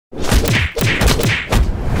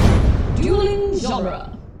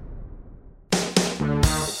genre.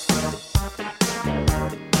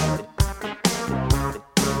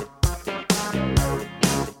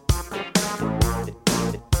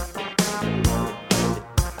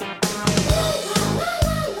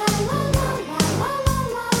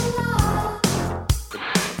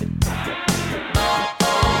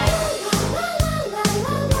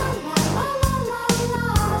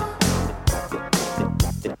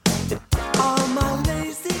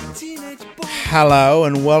 Hello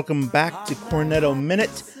and welcome back to Cornetto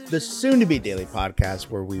Minute, the soon-to-be daily podcast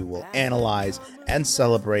where we will analyze and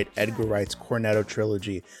celebrate Edgar Wright's Cornetto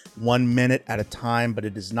trilogy 1 minute at a time, but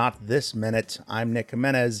it is not this minute. I'm Nick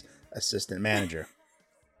Jimenez, assistant manager.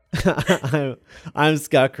 I'm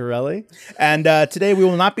Scott Corelli. And today we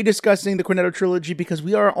will not be discussing the Cornetto trilogy because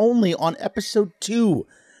we are only on episode 2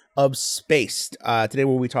 of Spaced. Today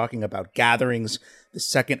we'll be talking about Gatherings, the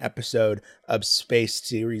second episode of Spaced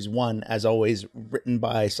Series 1, as always, written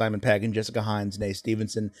by Simon Pegg and Jessica Hines, Nay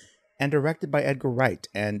Stevenson, and directed by Edgar Wright.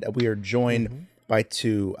 And we are joined by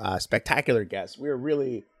two spectacular guests. We are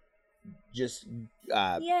really just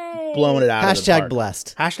blowing it out of the park.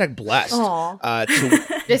 Blessed. Hashtag blessed.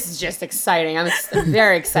 This is just exciting. I'm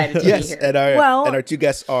very excited to be here. And our two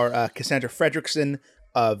guests are Cassandra Fredrickson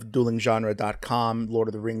of duelinggenre.com, Lord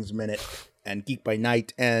of the Rings Minute, and Geek by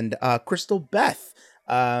Night, and Crystal Beth,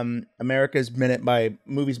 America's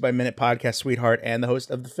Movies by Minute podcast sweetheart, and the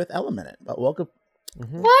host of The Fifth Element. But welcome.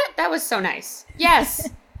 What? That was so nice. Yes.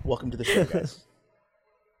 Welcome to the show, guys.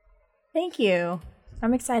 Thank you.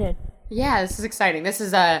 I'm excited. Yeah, this is exciting.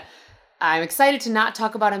 I'm excited to not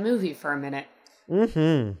talk about a movie for a minute.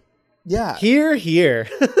 Mm-hmm. Yeah. Here.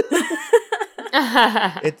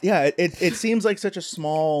 It seems like such a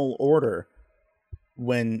small order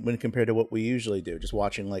when compared to what we usually do, just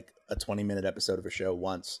watching like a 20-minute episode of a show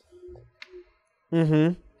once.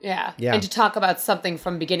 Mm-hmm. Yeah. And to talk about something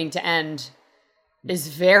from beginning to end is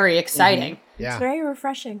very exciting. Mm-hmm. Yeah. It's very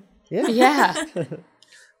refreshing. Yeah.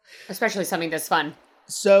 Especially something that's fun.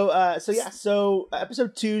 So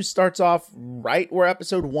episode 2 starts off right where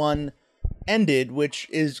episode 1 ended, which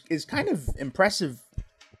is kind of impressive.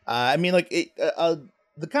 The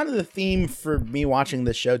theme for me watching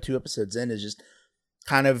this show 2 episodes in is just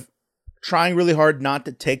kind of trying really hard not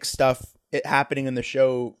to take stuff happening in the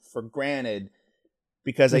show for granted,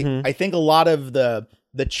 because I think a lot of the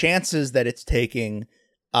chances that it's taking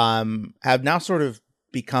have now sort of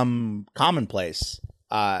become commonplace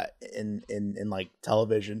in like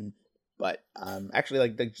television, but actually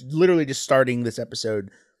like literally just starting this episode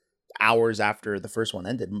hours after the first one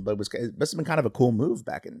ended, but it must have been kind of a cool move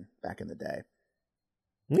back in the day.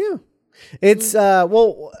 Yeah. It's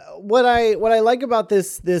what I like about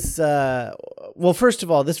this first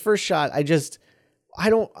of all, this first shot, I'm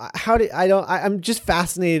just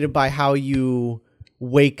fascinated by how you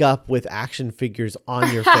wake up with action figures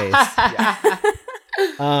on your face.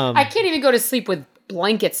 I can't even go to sleep with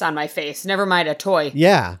blankets on my face, never mind a toy.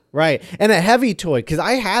 Yeah, right. And a heavy toy, because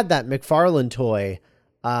I had that McFarlane toy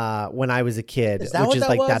when I was a kid, which is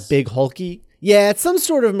like that big hulky. Yeah, it's some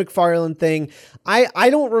sort of McFarlane thing.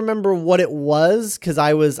 I don't remember what it was because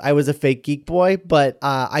I was a fake geek boy, but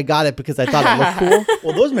I got it because I thought it looked cool.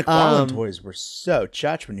 Well, those McFarlane toys were so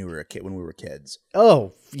chutch when we were kids.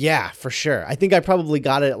 Oh yeah, for sure. I think I probably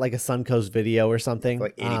got it at like a Suncoast Video or something,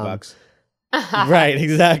 like $80. Right,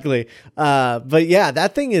 exactly. But yeah,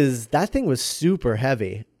 that thing was super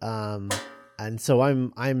heavy. And so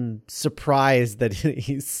I'm surprised that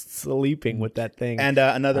he's sleeping with that thing. And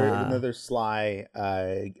another sly,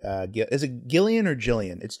 is it Gillian or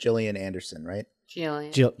Jillian? It's Gillian Anderson, right?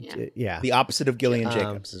 Jillian. Yeah. The opposite of Gillian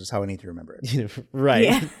Jacobs is how I need to remember it. Right.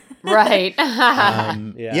 Yeah. Right.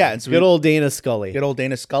 Yeah. And so good old Dana Scully. Good old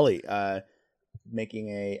Dana Scully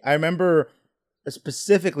making I remember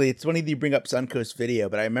specifically, it's funny that you bring up Suncoast Video,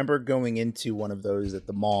 but I remember going into one of those at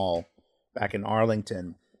the mall back in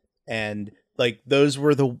Arlington, and like those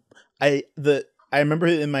were I remember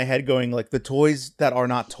in my head going like the toys that are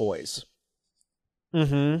not toys.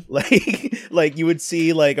 Mm-hmm. Like you would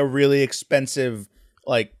see like a really expensive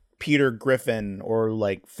like Peter Griffin or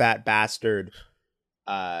like Fat Bastard,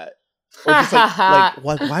 or just like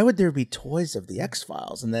why would there be toys of the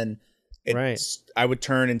X-Files? And then I would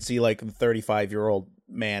turn and see like the 35-year-old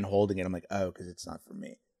man holding it. I'm like, oh, because it's not for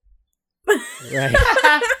me. Right.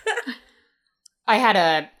 I had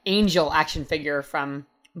a Angel action figure from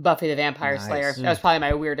Buffy the Vampire Slayer. That was probably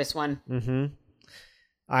my weirdest one. Mm-hmm.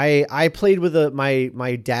 I played with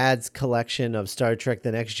my dad's collection of Star Trek: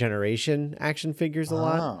 The Next Generation action figures a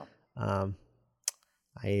lot.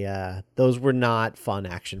 Those were not fun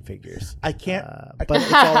action figures. I can't, but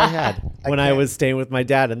it's all I had. when I was staying with my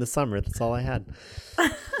dad in the summer. That's all I had.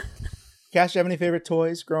 Cash, do you have any favorite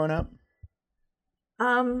toys growing up?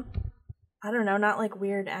 I don't know, not like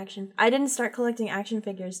weird action. I didn't start collecting action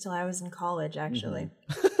figures till I was in college, actually.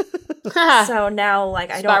 So now,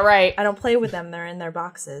 like, I don't play with them. They're in their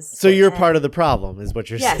boxes. So you're part of the problem, is what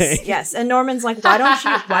you're saying. Yes. And Norman's like,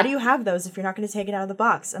 why do you have those if you're not going to take it out of the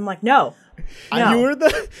box? I'm like, no. You were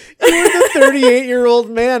the 38-year-old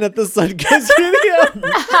man at the Sunken Studio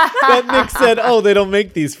that Nick said, "Oh, they don't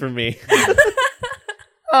make these for me."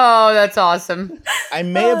 Oh, that's awesome. I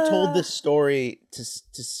may have told this story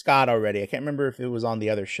to Scott already. I can't remember if it was on the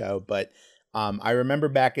other show, but I remember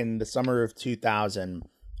back in the summer of 2000,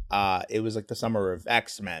 it was like the summer of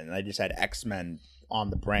X-Men, and I just had X-Men on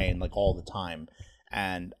the brain like all the time.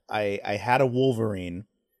 And I had a Wolverine,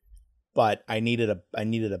 but I needed a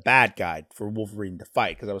bad guy for Wolverine to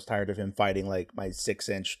fight because I was tired of him fighting like my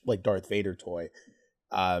 6-inch like Darth Vader toy.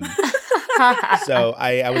 So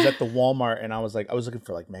I was at the Walmart and I was looking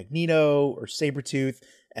for like Magneto or Sabretooth,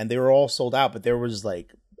 and they were all sold out, but there was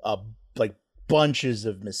like bunches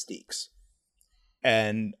of Mystiques.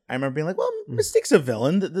 And I remember being like, well, Mystique's a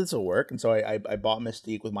villain, this will work. And so I bought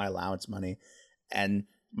Mystique with my allowance money, and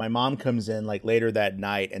my mom comes in like later that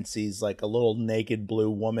night and sees like a little naked blue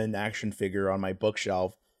woman action figure on my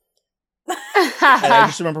bookshelf. And I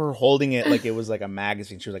just remember her holding it like it was like a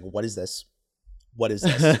magazine. She was like, what is this? What is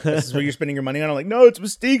this? This is what you're spending your money on? I'm like, no, it's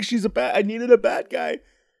Mystique. I needed a bad guy.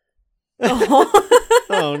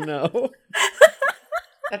 Oh no.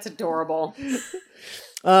 That's adorable.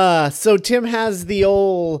 So Tim has the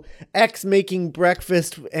old X making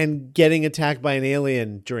breakfast and getting attacked by an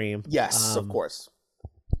alien dream. Yes, of course.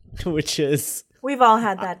 Which is... We've all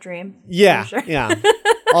had that dream. Yeah, sure. Yeah.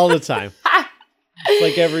 All the time. It's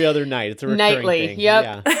like every other night. It's a recurring Nightly, thing.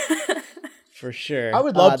 yep. Yeah. For sure. I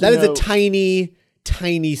would love to That know... is a tiny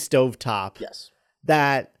stovetop. Yes.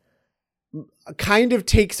 That kind of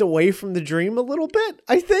takes away from the dream a little bit,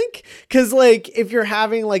 I think. Because, like, if you're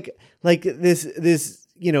having, like this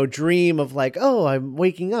dream of like, oh, I'm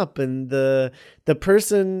waking up and the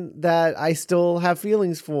person that I still have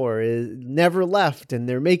feelings for is never left and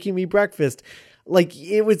they're making me breakfast. Like,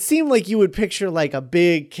 it would seem like you would picture like a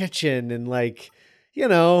big kitchen and like,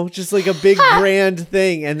 just like a big grand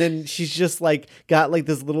thing. And then she's just like got like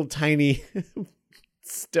this little tiny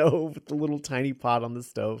stove with the little tiny pot on the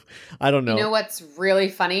stove. I don't know. You know what's really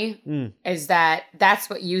funny is that's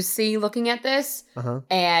what you see looking at this. Uh-huh.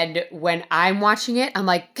 And when I'm watching it, I'm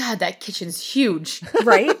like, God, that kitchen's huge.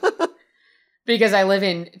 Right? Because I live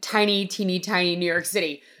in teeny tiny New York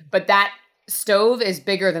City. But that stove is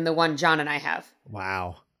bigger than the one John and I have.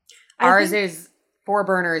 Wow. Ours is 4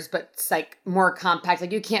 burners, but it's like more compact.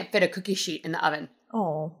 Like you can't fit a cookie sheet in the oven.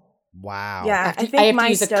 Oh. Wow. Yeah, I think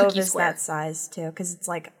my stove is that size too, because it's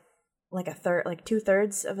like a third, like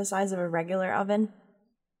 2/3 of the size of a regular oven.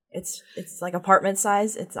 It's like apartment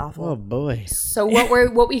size. It's awful. Oh boy. So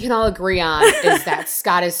what we can all agree on is that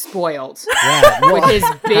Scott is spoiled with his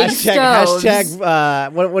big stoves.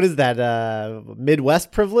 Hashtag what is that?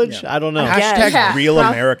 Midwest privilege? Yeah. I don't know. Hashtag real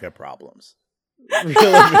America problems. Real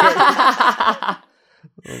America.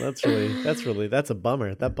 Well, that's a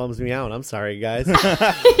bummer. That bums me out. I'm sorry, guys. That's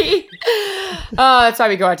why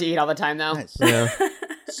we go out to eat all the time, though. Nice. Yeah.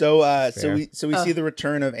 So we see the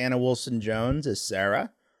return of Anna Wilson-Jones as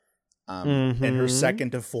Sarah, and her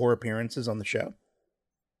second of 4 appearances on the show.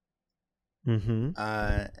 Mm-hmm.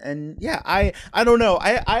 And yeah, I don't know.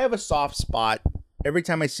 I have a soft spot every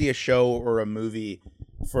time I see a show or a movie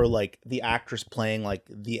for like the actress playing like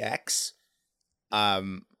the ex.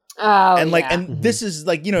 This is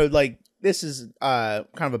like, this is kind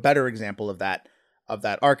of a better example of that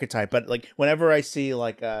archetype. But like whenever I see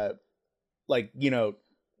like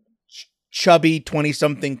chubby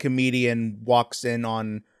 20-something comedian walks in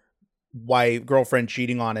on girlfriend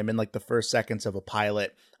cheating on him in like the first seconds of a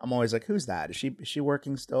pilot, I'm always like, who's that? Is she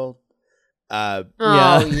working still? Yeah.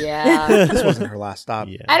 This wasn't her last stop.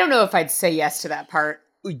 Yeah. I don't know if I'd say yes to that part.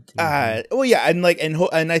 Well, yeah,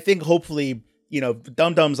 and I think hopefully,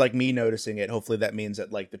 dum dums like me noticing it. Hopefully that means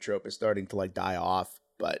that like the trope is starting to like die off.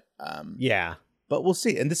 But yeah, but we'll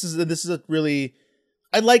see. And this is a really,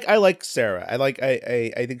 I like Sarah.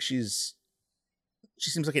 I think she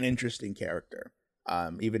seems like an interesting character.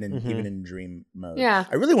 Even in dream mode. Yeah.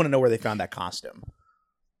 I really want to know where they found that costume.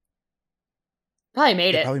 Probably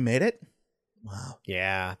made it. Probably made it. Wow.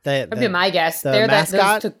 Yeah. That'd be my guess. The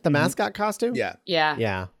mascot, the mascot costume? Yeah. Yeah.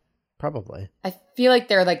 Yeah. Probably. I feel like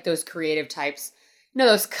they're like those creative types.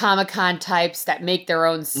 Those Comic-Con types that make their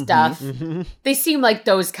own stuff. Mm-hmm. They seem like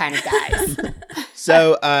those kind of guys.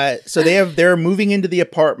 So they're moving into the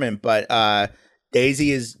apartment, but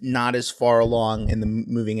Daisy is not as far along in the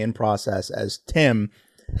moving in process as Tim.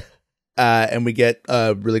 And we get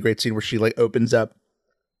a really great scene where she like opens up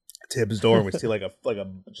Tim's door and we see like a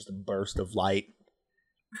just a burst of light.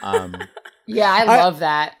 Yeah, I love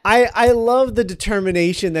that. I love the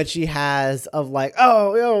determination that she has of like,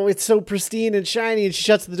 oh, it's so pristine and shiny, and she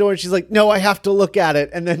shuts the door and she's like, no, I have to look at it,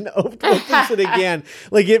 and then opens it again.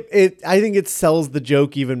 Like it I think it sells the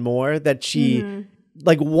joke even more that she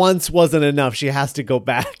like once wasn't enough. She has to go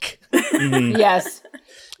back. Yes.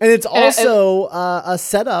 And it's also a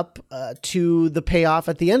setup to the payoff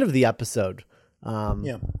at the end of the episode.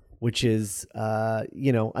 Which is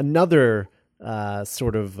another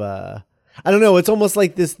sort of I don't know. It's almost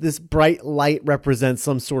like this bright light represents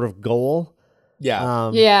some sort of goal. Yeah.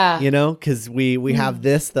 Because we have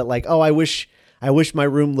this that like, oh, I wish my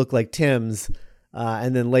room looked like Tim's.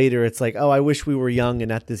 And then later it's like, oh, I wish we were young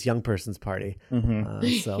and at this young person's party.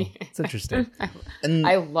 So it's interesting.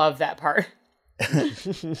 I love that part.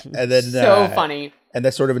 And then so funny. And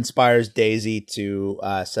that sort of inspires Daisy to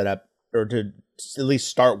set up or to at least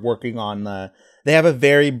start working on they have a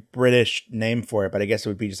very British name for it, but I guess it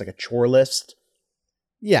would be just like a chore list.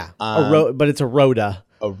 Yeah. But it's a rota.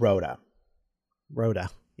 A rota. Rota.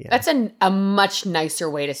 Yeah. That's a much nicer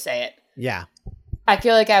way to say it. Yeah. I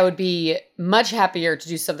feel like I would be much happier to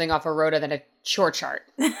do something off a rota than a chore chart.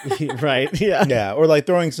 Right. Yeah. Yeah. Or like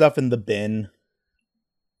throwing stuff in the bin.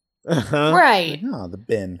 Right. Oh, the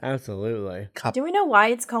bin. Absolutely. Do we know why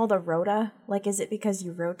it's called a rota? Like, is it because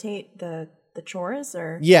you rotate the chores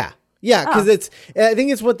or? Yeah. Yeah, because I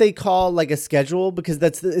think it's what they call like a schedule, because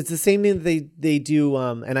it's the same thing that they do.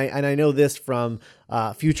 And I know this from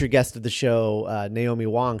future guest of the show, Naomi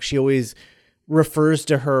Wong. She always refers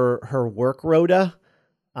to her work rota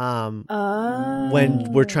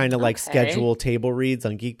when we're trying to like schedule table reads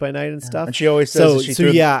on Geek by Night and stuff. And she always says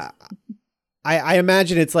I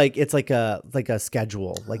imagine it's like a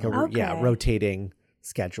schedule, like a rotating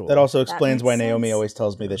schedule. That also explains why Naomi always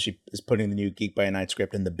tells me that she is putting the new Geek by Night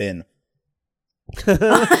script in the bin.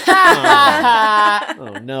 Oh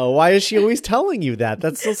no, why is she always telling you that?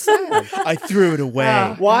 That's so sad. I threw it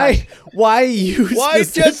away. Why you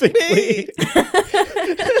specifically? Just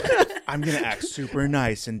me? I'm gonna act super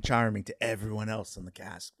nice and charming to everyone else in the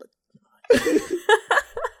cast, but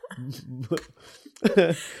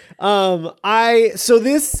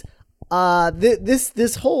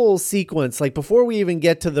this whole sequence, like before we even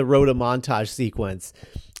get to the Rhoda montage sequence,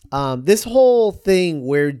 this whole thing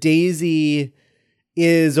where Daisy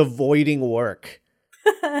is avoiding work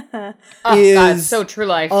God, so true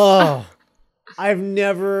life. Oh, I've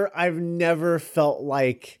never felt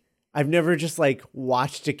like, I've never just like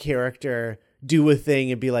watched a character do a thing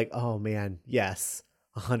and be like, oh man, yes,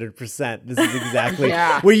 100%. This is exactly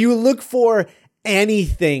where you look for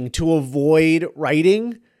anything to avoid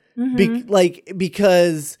writing.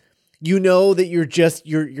 Because you know that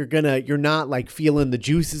you're not like feeling the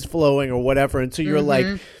juices flowing or whatever, and so you're like,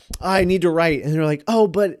 I need to write, and they're like, oh,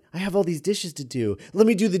 but I have all these dishes to do. Let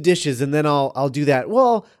me do the dishes, and then I'll do that.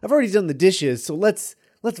 Well, I've already done the dishes, so let's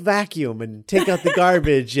vacuum and take out the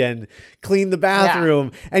garbage and clean the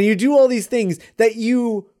bathroom, and you do all these things that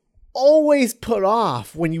you always put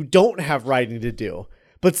off when you don't have writing to do.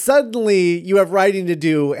 But suddenly you have writing to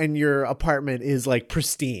do and your apartment is like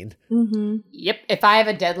pristine. Yep. If I have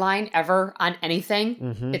a deadline ever on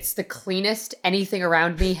anything, it's the cleanest anything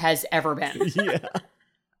around me has ever been.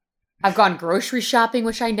 I've gone grocery shopping,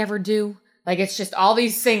 which I never do. Like, it's just all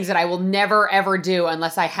these things that I will never, ever do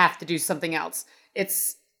unless I have to do something else.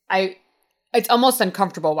 It's almost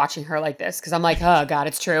uncomfortable watching her like this because I'm like, oh, God,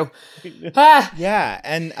 it's true. Yeah.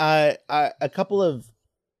 And a couple of,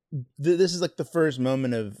 this is like the first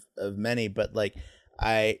moment of many, but like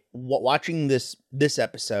watching this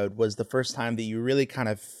episode was the first time that you really kind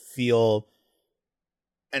of feel,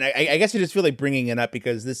 and I guess you just feel like bringing it up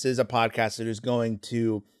because this is a podcast that is going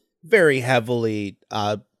to very heavily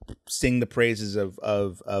sing the praises of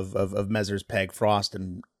Mezer's Peg Frost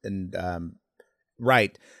and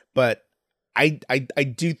Wright, but I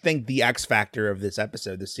do think the X factor of this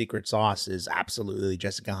episode, the secret sauce, is absolutely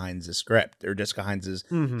Jessica Hines' script, or Jessica Hines'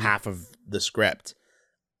 half of the script.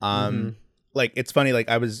 Like, it's funny, like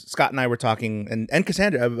Scott and I were talking, and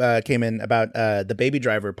Cassandra came in about the Baby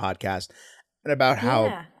Driver podcast, and about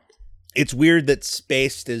how it's weird that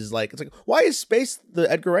Spaced is like, it's like, why is Spaced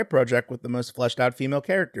the Edgar Wright project with the most fleshed out female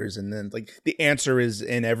characters? And then like the answer is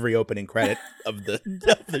in every opening credit of the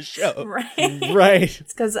show. Right.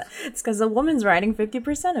 It's because a woman's writing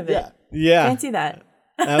 50% of it. Yeah. Can't see that.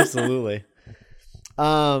 Absolutely.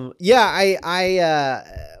 The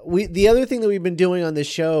other thing that we've been doing on this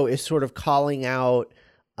show is sort of calling out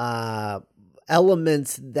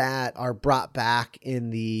elements that are brought back in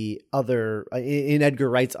the other in Edgar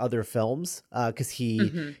Wright's other films, because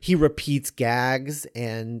he repeats gags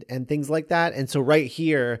and things like that. And so right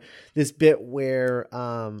here, this bit where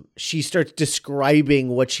she starts describing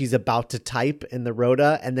what she's about to type in the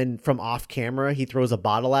rota, and then from off camera he throws a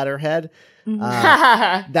bottle at her head.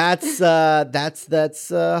 That's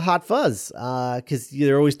Hot Fuzz, because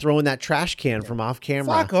they're always throwing that trash can from off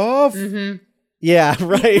camera. Fuck off. Yeah,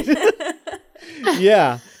 right.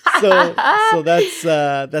 Yeah. So that's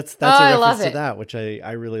a reference to that, which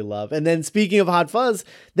I really love. And then speaking of Hot Fuzz,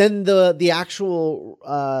 then the actual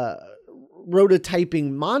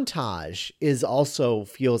rototyping montage is also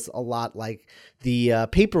feels a lot like the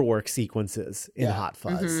paperwork sequences in Hot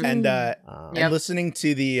Fuzz. And listening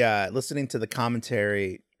to the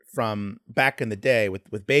commentary from back in the day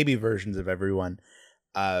with baby versions of everyone,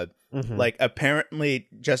 like apparently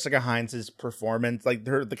Jessica Hines' performance, like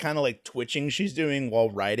the kind of like twitching she's doing while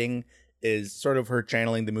writing is sort of her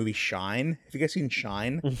channeling the movie Shine. Have you guys seen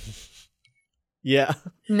Shine? Yeah.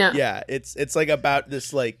 No. Yeah, it's like about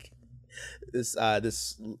this like this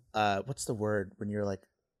what's the word when you're like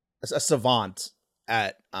a savant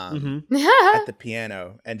at the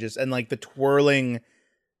piano, and like the twirling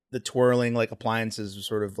like appliances was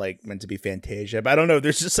sort of like meant to be Fantasia, but I don't know,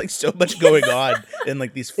 there's just like so much going on in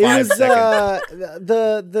like these 5 seconds.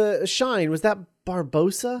 The Shine, was that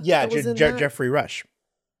Barbosa? Yeah, Jeffrey Rush.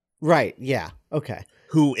 Right, yeah, okay.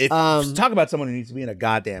 Who, if talk about someone who needs to be in a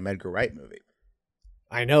goddamn Edgar Wright movie.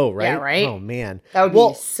 I know, right? Yeah, right? Oh man. That would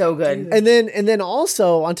be so good. And then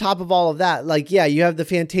also on top of all of that, like, yeah, you have the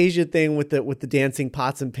Fantasia thing with the dancing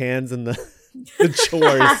pots and pans and the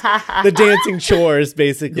chores, the dancing chores,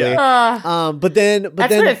 basically. Yeah. But then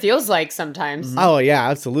what it feels like sometimes. Oh yeah,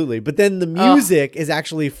 absolutely. But then the music is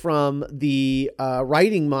actually from the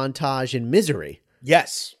writing montage in Misery.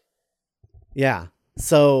 Yes. Yeah.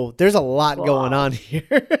 So there's a lot going on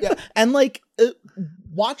here. Yeah. And like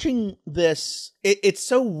watching this, it's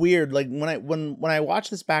so weird. Like when I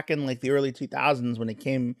watched this back in like the early 2000s when it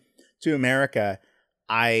came to America,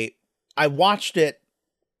 I watched it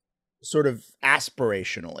sort of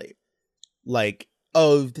aspirationally, like,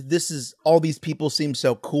 oh, this is, all these people seem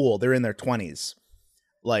so cool, they're in their 20s,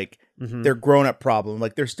 like they're grown-up problem,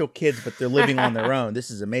 like they're still kids but they're living on their own, this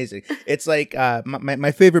is amazing. It's like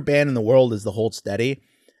my favorite band in the world is the Hold Steady,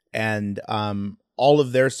 and all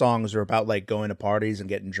of their songs are about like going to parties and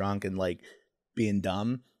getting drunk and like being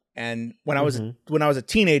dumb. And when I was a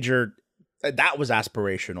teenager, that was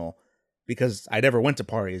aspirational because I never went to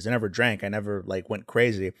parties, I never drank, I never like went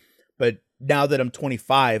crazy. But now that I'm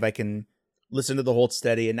 25, I can listen to the Hold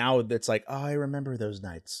Steady, and now it's like, oh, I remember those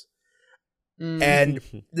nights. And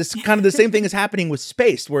this kind of the same thing is happening with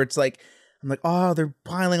Spaced, where it's like, I'm like, oh, they're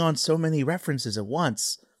piling on so many references at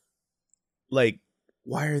once. Like,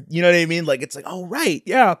 why are, you know what I mean? Like, it's like, oh, right,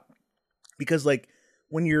 yeah. Because like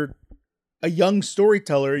when you're a young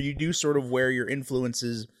storyteller, you do sort of wear your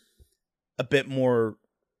influences a bit more,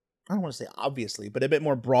 I don't want to say obviously, but a bit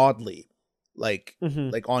more broadly. Like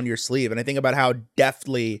on your sleeve. And I think about how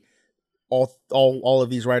deftly all of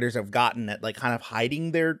these writers have gotten at like kind of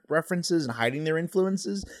hiding their references and hiding their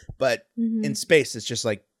influences, but in Space it's just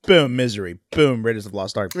like boom, Misery, boom, Raiders of the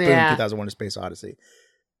Lost Ark, boom, 2001: A Space Odyssey.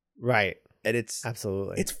 Right. And it's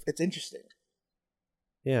absolutely, it's interesting.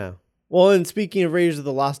 Yeah. Well, and speaking of Raiders of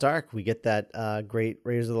the Lost Ark, we get that great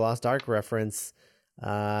Raiders of the Lost Ark reference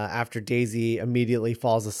after Daisy immediately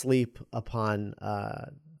falls asleep upon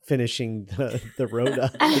finishing the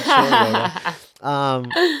rota. The rota.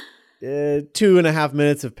 2.5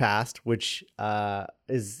 minutes have passed, which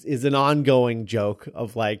is an ongoing joke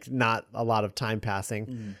of like not a lot of time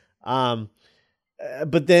passing.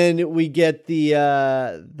 But then we get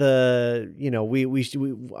the you know,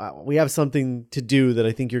 we have something to do that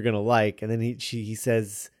I think you're gonna like, and then he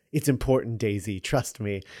says, "It's important, Daisy, trust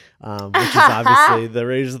me," which is obviously the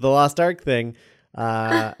Raiders of the Lost Ark thing,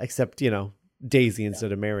 except, you know, Daisy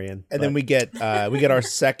instead of Marion. And then we get our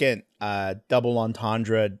second double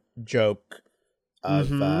entendre joke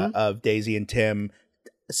of Daisy and Tim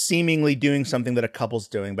seemingly doing something that a couple's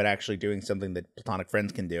doing, but actually doing something that platonic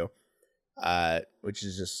friends can do, which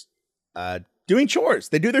is just doing chores.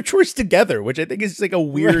 They do their chores together, which I think is like a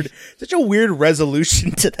weird, such a weird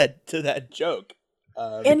resolution to that joke.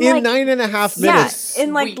 In like 9.5 minutes,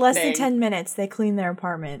 in like less than 10 minutes, they clean their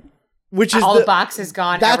apartment. Which is all the boxes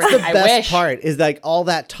gone. That's everything. The best part is like all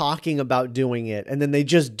that talking about doing it, and then they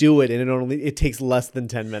just do it, and it takes less than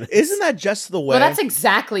 10 minutes. Isn't that just the way? Well, that's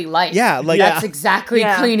exactly life. Yeah, like that's exactly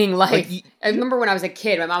cleaning life. Like, I remember when I was a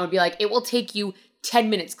kid, my mom would be like, "It will take you 10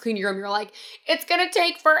 minutes, clean your room. You're like, it's going to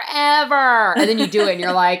take forever. And then you do it and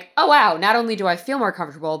you're like, oh, wow, not only do I feel more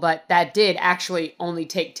comfortable, but that did actually only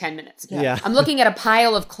take 10 minutes. Yeah. I'm looking at a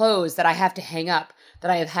pile of clothes that I have to hang up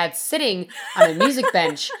that I have had sitting on a music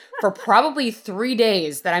bench for probably 3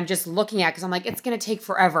 days that I'm just looking at because I'm like, it's going to take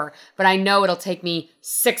forever. But I know it'll take me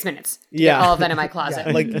 6 minutes to get all of that in my closet.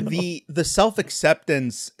 Yeah. Like the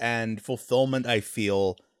self-acceptance and fulfillment I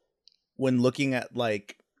feel when looking at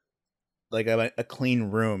like a clean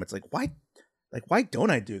room. It's like, why don't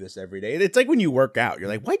I do this every day? It's like when you work out, you're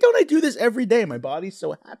like, why don't I do this every day? My body's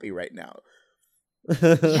so happy right now.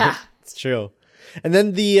 Yeah, it's true. And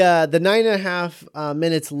then the 9.5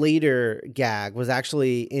 minutes later gag was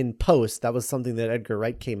actually in post. That was something that Edgar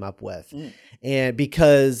Wright came up with. And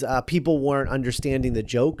because people weren't understanding the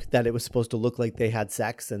joke that it was supposed to look like they had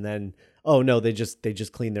sex and then, oh no, they just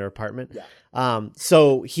cleaned their apartment. Yeah.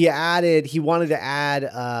 So he wanted to add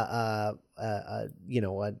a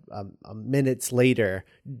minutes later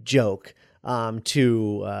joke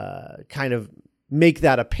to kind of make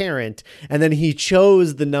that apparent. And then he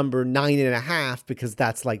chose the number 9.5 because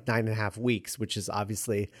that's like 9.5 weeks, which is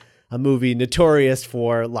obviously a movie notorious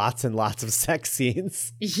for lots and lots of sex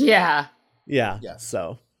scenes. Yeah. Yeah.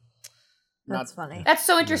 So that's funny. That's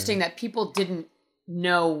so interesting that people didn't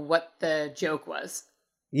know what the joke was.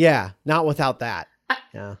 Yeah. Not without that.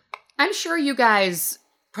 Yeah. I'm sure you guys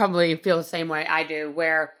probably feel the same way I do,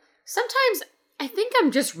 where sometimes I think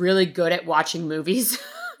I'm just really good at watching movies.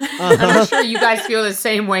 I'm sure you guys feel the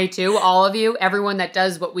same way too, all of you, everyone that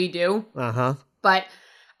does what we do. But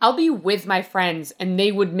I'll be with my friends and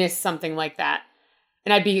they would miss something like that.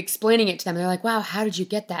 And I'd be explaining it to them. They're like, wow, how did you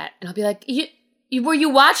get that? And I'll be like, were you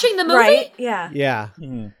watching the movie? Right, yeah. Yeah.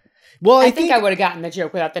 Mm-hmm. Well, I think I would have gotten the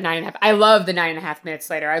joke without the 9.5. I love the 9.5 minutes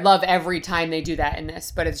later. I love every time they do that in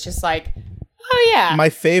this, but it's just like, oh yeah. My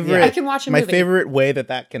favorite, I can watch a movie. My favorite way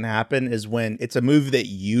that can happen is when it's a movie that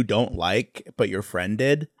you don't like, but your friend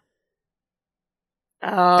did.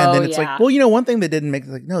 Oh, and then it's like, well, one thing that didn't make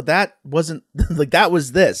like, no, that wasn't like that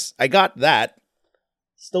was this. I got that.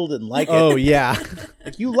 Still didn't like it. Oh yeah.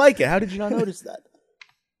 Like you like it. How did you not notice that?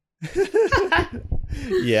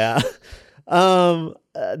 Yeah.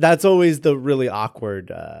 That's always the really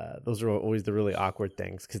awkward. Those are always the really awkward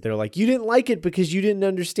things because they're like, you didn't like it because you didn't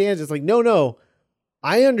understand. It's like, no,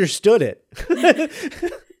 I understood it.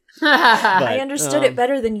 I understood it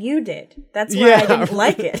better than you did. That's why I didn't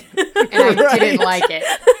like it. And I didn't like it.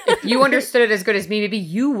 If you understood it as good as me, maybe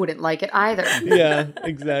you wouldn't like it either. Yeah,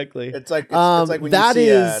 exactly. It's like when it's like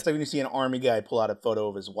when you see an army guy pull out a photo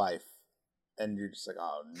of his wife, and you're just like,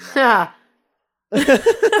 oh no.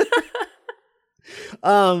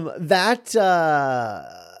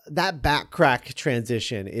 That back crack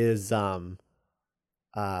transition is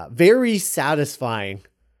very satisfying.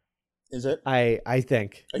 Is it? I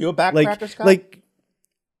think. Are you a back cracker, Scott?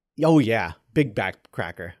 Oh yeah, big back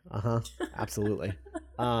cracker. Absolutely.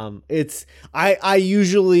 I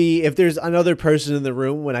usually, if there's another person in the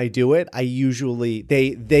room when I do it, I usually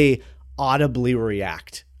they audibly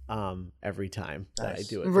react every time that I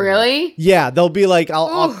do it. Really? Yeah, they'll be like,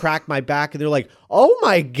 I'll crack my back, and they're like, "Oh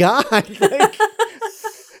my god!" Like,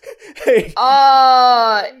 hey.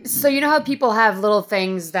 So you know how people have little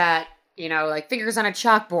things that, like fingers on a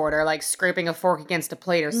chalkboard or like scraping a fork against a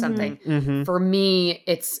plate or something. Mm-hmm. For me,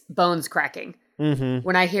 it's bones cracking. Mm-hmm.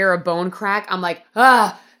 When I hear a bone crack, I'm like,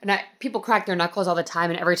 ah. And people crack their knuckles all the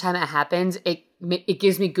time, and every time it happens, it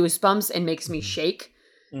gives me goosebumps and makes me shake.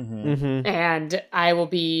 Mm-hmm. Mm-hmm. And I will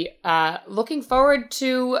be looking forward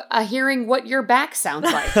to hearing what your back sounds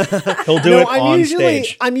like. He'll do it on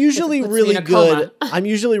stage. I'm usually really good. I'm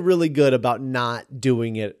usually really good about not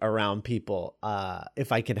doing it around people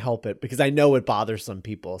if I can help it, because I know it bothers some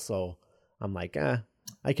people. So I'm like, I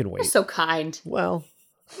can wait. You're so kind. Well,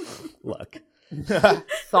 look.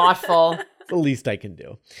 Thoughtful. The least I can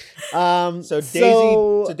do. So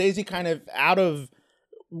Daisy kind of out of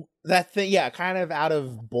that thing, kind of out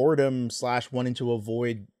of boredom / wanting to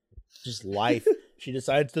avoid just life, she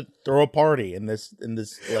decides to throw a party in this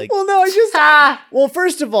like. Well, no, well,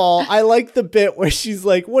 first of all, I like the bit where she's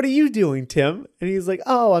like, "What are you doing, Tim?" And he's like,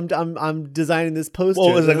 "Oh, I'm designing this poster."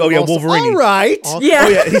 Well, it's like, "Oh yeah, Wolverine." All right. Yeah. Oh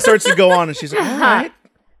yeah. He starts to go on, and she's like,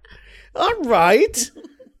 all right.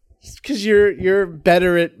 Because you're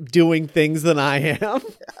better at doing things than I am.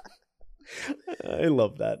 I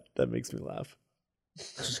love that. That makes me laugh.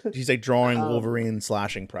 She's like drawing Wolverine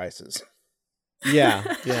slashing prices. Yeah.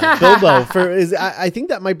 Bilbo I think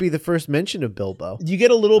that might be the first mention of Bilbo. You get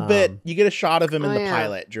a little bit. You get a shot of him in the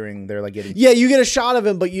pilot during their like getting. Yeah, you get a shot of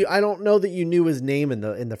him, but I don't know that you knew his name in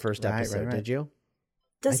the first episode. Right. Did you?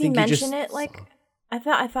 Does he mention it like I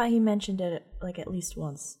thought he mentioned it like at least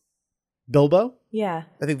once. Bilbo? Yeah.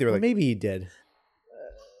 I think they were like... maybe he did.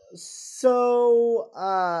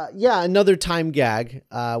 Another time gag,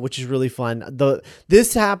 which is really fun.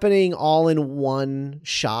 This happening all in one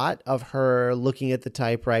shot of her looking at the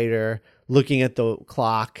typewriter, looking at the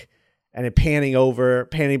clock, and it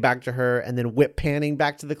panning back to her, and then whip panning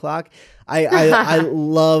back to the clock. I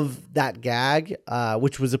love that gag,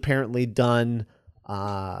 which was apparently done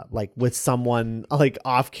like with someone like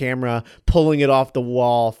off camera, pulling it off the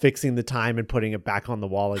wall, fixing the time, and putting it back on the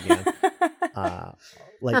wall again.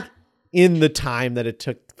 In the time that it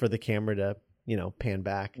took for the camera to, pan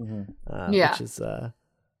back. Which is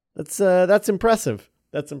that's impressive.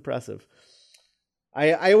 That's impressive.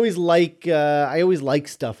 I always like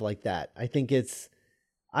stuff like that. I think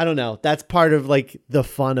I don't know. That's part of like the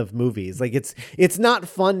fun of movies. Like it's not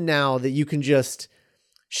fun now that you can just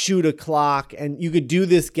shoot a clock and you could do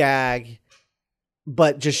this gag,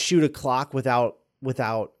 but just shoot a clock without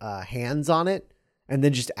hands on it, and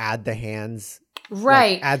then just add the hands.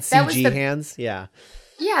 Right. Like add CG hands. Yeah.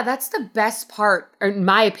 Yeah, that's the best part, in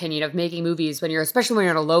my opinion, of making movies especially when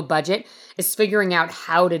you're on a low budget, is figuring out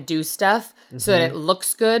how to do stuff so that it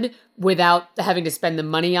looks good without having to spend the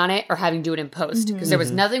money on it or having to do it in post. Because there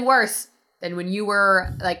was nothing worse than when you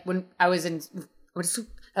were, like, when I was in,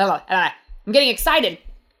 I'm getting excited.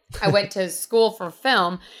 I went to school for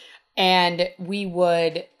film, and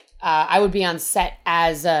I would be on set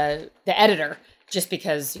as the editor. Just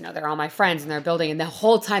because, they're all my friends and they're building. And the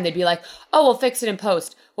whole time they'd be like, oh, we'll fix it in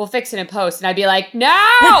post. We'll fix it in post. And I'd be like, no!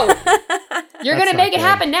 You're going to make it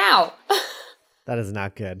happen now. That is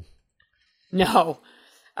not good. No.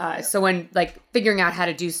 So when, like, figuring out how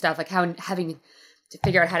to do stuff, like having to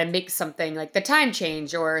figure out how to make something, like the time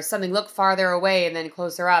change or something look farther away and then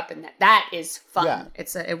closer up. And that is fun. Yeah.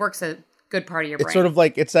 It works a good part of your brain. It's sort of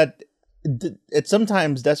like, it's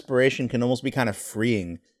sometimes desperation can almost be kind of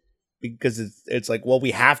freeing. Because it's like, well, we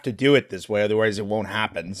have to do it this way, otherwise it won't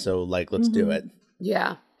happen. So, like, let's do it.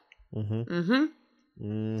 Yeah.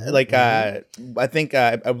 Like, I think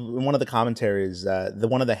in one of the commentaries,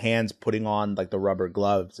 one of the hands putting on like the rubber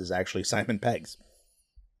gloves is actually Simon Pegg's.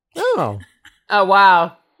 Oh. Oh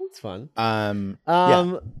wow, that's fun.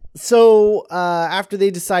 Yeah. So after they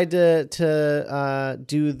decide to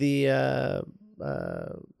do the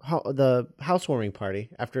housewarming party,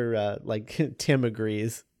 after like Tim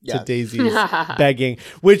agrees. To Daisy's begging,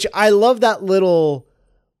 which I love that little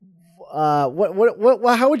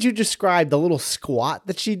what how would you describe the little squat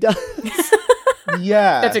that she does?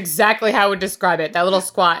 Yeah. That's exactly how I would describe it. That little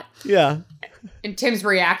squat. Yeah. And Tim's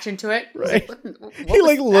reaction to it. Right. Like, he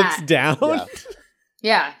like looks down.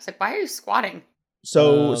 Yeah. It's like, why are you squatting?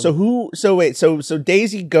 So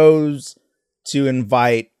Daisy goes to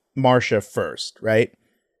invite Marcia first, right?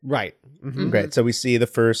 Right. Mm-hmm. Great. So we see the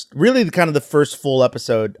first full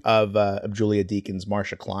episode of Julia Deacon's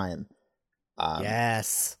Marcia Klein.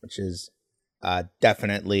 Yes. Which is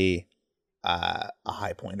definitely a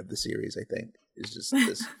high point of the series, I think. Is just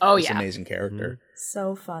this, this amazing character.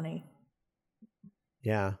 So funny.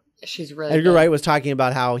 Yeah. She's really Edgar Wright was talking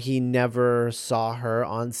about how he never saw her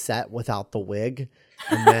on set without the wig.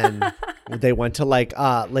 And then they went to like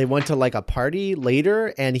a party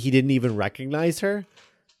later and he didn't even recognize her.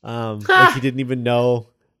 Like he didn't even know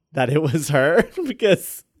that it was her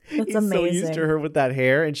because he's so used to her with that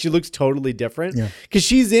hair, and she looks totally different. Yeah, because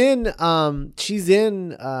she's in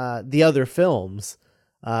the other films,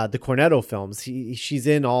 the Cornetto films. She's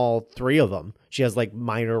in all three of them. She has like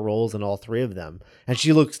minor roles in all three of them, and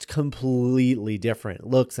she looks completely different.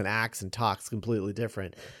 Looks and acts and talks completely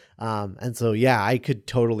different. And so, yeah, I could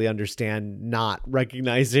totally understand not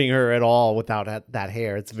recognizing her at all without that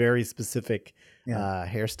hair. It's very specific.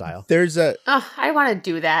 Hairstyle. There's I want to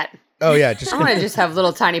do that. Oh yeah, I want to just have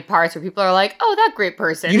little tiny parts where people are like, "Oh, that great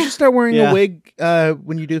person." You should start wearing a wig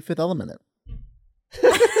when you do Fifth Element.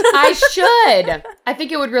 I should. I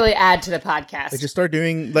think it would really add to the podcast. Just start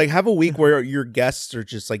doing have a week where your guests are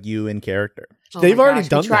just like you in character. They've already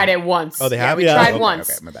done. We tried it once. Oh, they have. We tried once.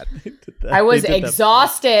 Okay, my bad. I was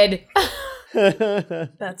exhausted.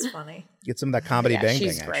 That's funny. Get some of that comedy bang bang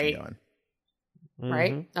action great. going.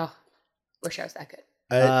 Right? Mm-hmm. Oh. Wish I was that good.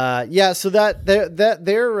 So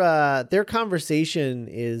that their conversation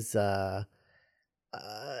is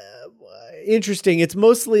interesting. It's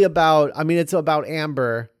mostly about. I mean, it's about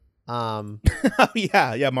Amber.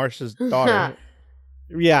 Marcia's daughter.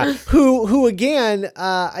 Yeah, who again?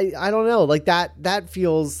 I don't know. Like that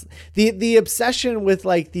feels the obsession with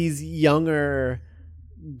like these younger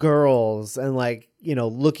girls and like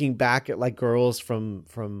looking back at like girls from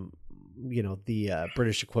the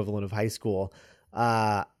British equivalent of high school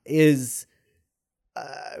is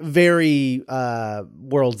very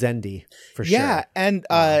World's Endy for sure. Yeah, and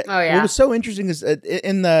what was so interesting is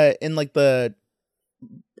in the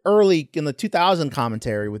 2000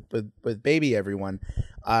 commentary with Baby Everyone,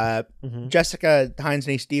 Jessica Heinz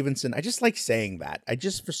Stevenson. I just like saying that. I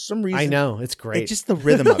just for some reason I know it's great. It's just the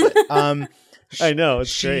rhythm of it. I know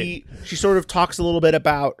it's great. She sort of talks a little bit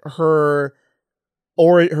about her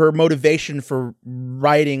motivation for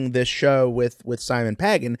writing this show with Simon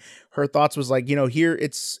Pegg, and her thoughts was like, here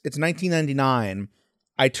it's 1999.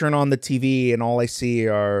 I turn on the TV and all I see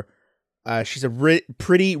are she's a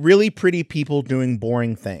really pretty people doing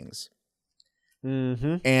boring things.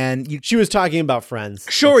 Mm-hmm. And she was talking about Friends.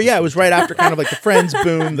 Sure, yeah, it was right after kind of like the Friends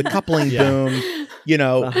boom, the coupling boom.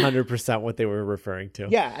 100% what they were referring to.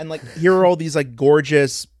 Yeah, and like here are all these like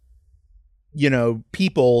gorgeous,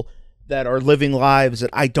 people that are living lives that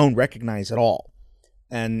I don't recognize at all.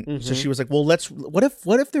 And so she was like, well,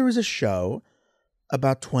 what if there was a show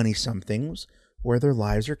about 20-somethings where their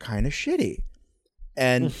lives are kind of shitty?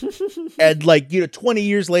 And and like 20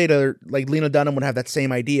 years later, like Lena Dunham would have that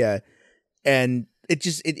same idea, and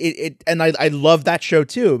I love that show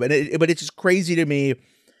too. But it's just crazy to me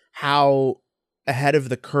how ahead of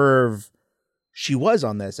the curve she was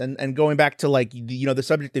on this. And going back to like the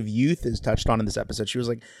subject of youth is touched on in this episode. She was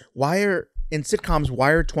like, why are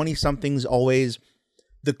 20-somethings always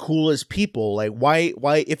the coolest people? Like why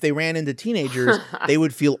if they ran into teenagers they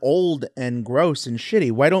would feel old and gross and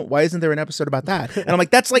shitty? Why isn't there an episode about that? And I'm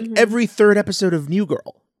like, that's like every third episode of New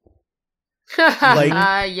Girl. Like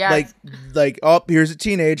oh, here's a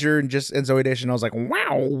teenager and Zooey Deschanel. I was like,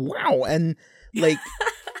 wow, and like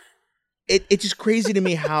it's just crazy to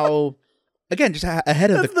me how, again, just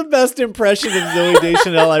ahead of that's the best impression of Zooey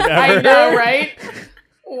Deschanel I've ever heard. I know, right?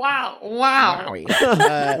 Wow. Wow.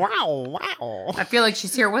 I feel like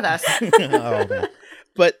she's here with us.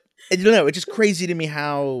 But I don't know, it's just crazy to me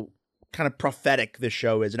how kind of prophetic this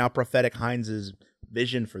show is and how prophetic Heinz's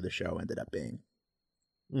vision for the show ended up being.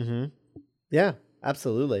 Mm-hmm. Yeah,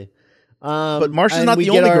 absolutely. But Marsha's not the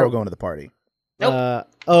only girl going to the party. Nope.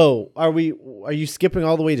 Are you skipping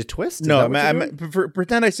all the way to Twist? No,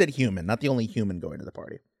 pretend I said human, not the only human going to the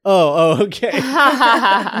party. Oh, okay.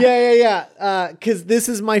 Yeah. Because this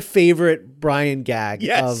is my favorite Brian gag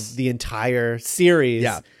of the entire series.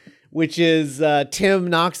 Yeah. Which is Tim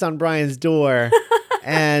knocks on Brian's door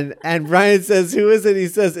and Brian says, "Who is it?" He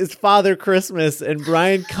says, "It's Father Christmas." And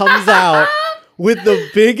Brian comes out with the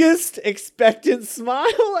biggest expectant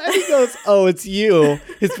smile, and he goes, "Oh, it's you."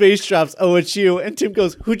 His face drops. "Oh, it's you." And Tim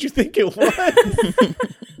goes, "Who'd you think it was?"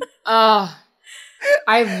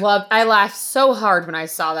 I laughed so hard when I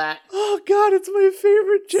saw that. Oh God, it's my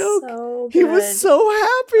favorite joke. So he was so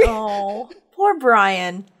happy. Oh, poor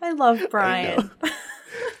Brian. I love Brian.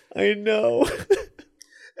 I know.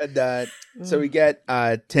 And so we get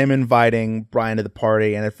Tim inviting Brian to the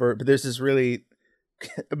party, and but there's this really,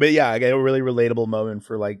 but yeah, I get a really relatable moment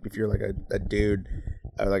for like if you're like a dude,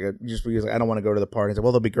 like just because I don't want to go to the party. It's like,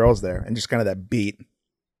 well, there'll be girls there, and just kind of that beat.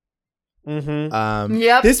 Mm-hmm.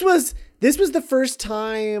 Yep. This was the first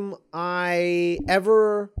time I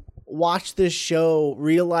ever watched this show,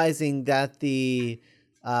 realizing that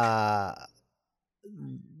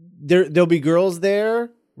there'll be girls there.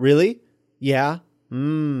 Really? Yeah.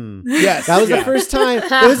 Yes. That was the first time.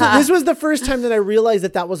 This was the first time that I realized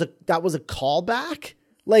that was a callback.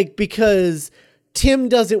 Like, because Tim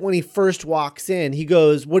does it when he first walks in. He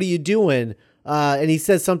goes, "What are you doing?" And he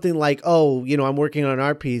says something like, "Oh, I'm working on an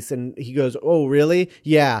art piece." And he goes, "Oh, really?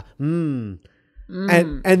 Yeah. And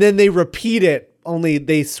then they repeat it, only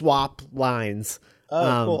they swap lines.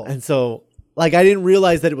 Cool. And so, like, I didn't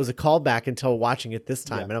realize that it was a callback until watching it this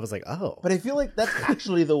time. And I was like, oh. But I feel like that's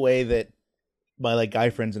actually the way that my like guy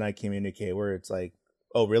friends and I communicate, where it's like,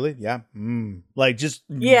 "Oh, really? Yeah. Like just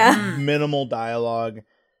minimal dialogue.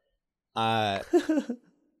 A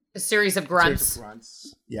series of grunts.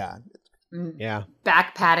 Yeah. Yeah.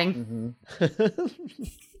 Back patting. Mm-hmm.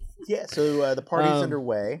 Yeah. So the party's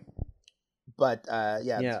underway, but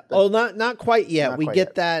yeah. Oh, not quite yet. We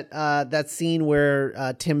get that scene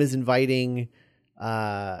where Tim is inviting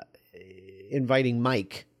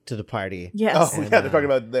Mike to the party. Yes. Oh, and, they're talking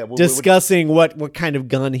about that. Discussing what kind of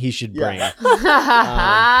gun he should bring.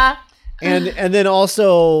 And then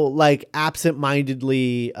also like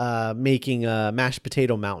absentmindedly making a mashed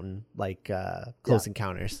potato mountain, like Close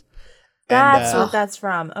Encounters. That's what that's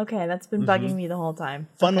from. Okay, that's been bugging me the whole time.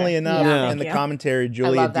 Funnily enough, in the commentary,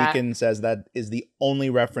 Julia Deakin says that is the only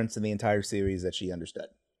reference in the entire series that she understood.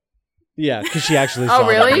 Yeah, because she actually saw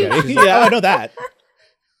really? Yeah, I know that.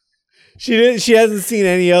 She hasn't seen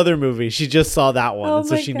any other movie. She just saw that one, and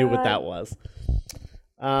so she knew what that was.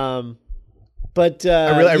 But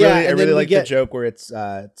I really like the joke where it's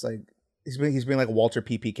like he's being like Walter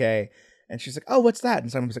PPK, and she's like, "Oh, what's that?"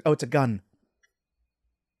 And someone's like, "Oh, it's a gun."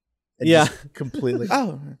 And completely.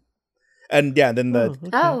 And then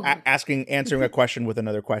answering a question with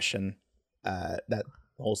another question. That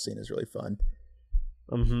whole scene is really fun.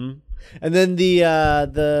 Mm-hmm. And then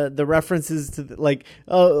the references to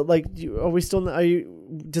are we still?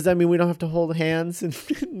 Does that mean we don't have to hold hands in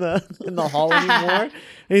the hall anymore? And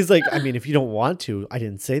he's like, I mean, if you don't want to, I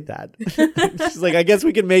didn't say that. She's like, I guess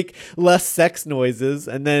we can make less sex noises.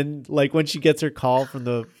 And then like when she gets her call from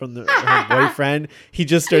her boyfriend, he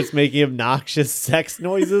just starts making obnoxious sex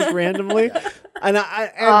noises randomly. And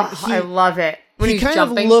I love it. When he kind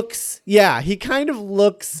of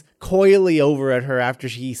looks coyly over at her after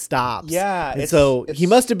she stops. Yeah. And so he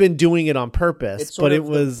must have been doing it on purpose, but it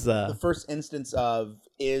was the first instance of,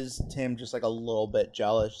 is Tim just like a little bit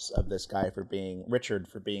jealous of this guy Richard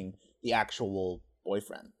for being the actual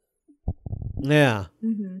boyfriend? Yeah.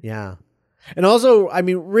 Mm-hmm. Yeah. And also, I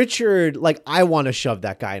mean, Richard, like, I want to shove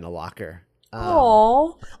that guy in a locker.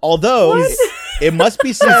 Although it must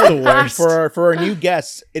be said for our new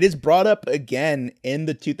guests, it is brought up again in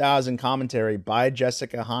the 2000 commentary by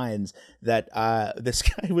Jessica Hines that this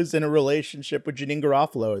guy was in a relationship with Janeane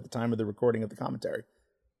Garofalo at the time of the recording of the commentary.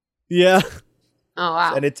 Yeah. Oh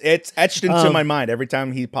wow! And it's etched into my mind every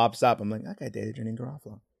time he pops up. I'm like, that guy dated Janeane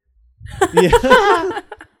Garofalo. Yeah.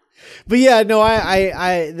 But yeah, no,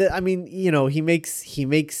 I mean, you know, he makes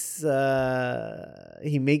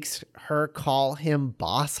her call him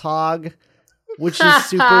Boss Hog, which is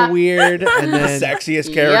super weird. And then the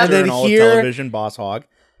sexiest character in all of television, Boss Hog.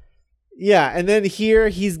 Yeah, and then here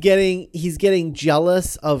he's getting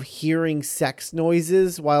jealous of hearing sex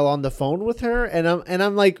noises while on the phone with her, and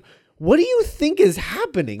I'm like, what do you think is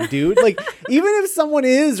happening, dude? Like, even if someone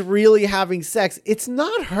is really having sex, it's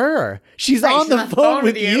not her. She's on the phone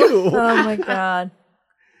with you. Oh my God.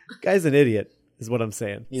 Guy's an idiot, is what I'm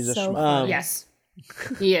saying. He's a schmuck. Yes,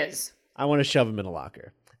 he is. I want to shove him in a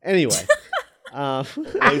locker. Anyway. He's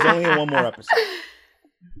only in one more episode.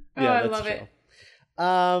 Yeah, I love it.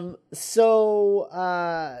 So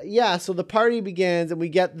the party begins and we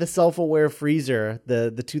get the self-aware freezer,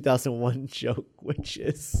 the 2001 joke, which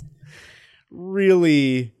is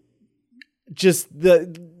really just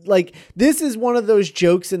this is one of those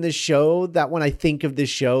jokes in this show that when I think of this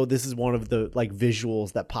show, this is one of the like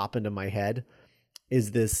visuals that pop into my head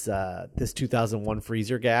is this 2001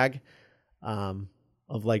 freezer gag,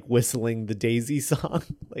 of like whistling the Daisy song.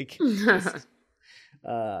 Like,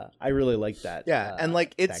 I really like that. Yeah. And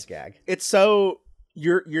like, that gag. It's so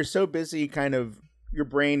you're so busy kind of, your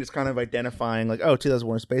brain is kind of identifying like, oh,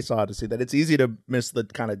 2001 Space Odyssey, that it's easy to miss the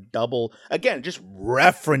kind of double, again, just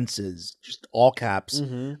references, just all caps,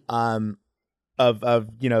 of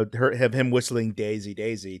you know, him whistling Daisy,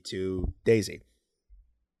 Daisy to Daisy.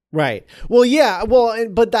 Right. Well, yeah. Well,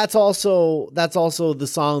 but that's also the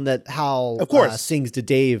song that Hal, of course, sings to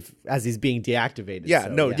Dave as he's being deactivated.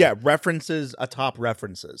 Yeah. References atop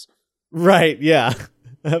references. Right. Yeah.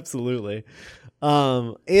 Absolutely.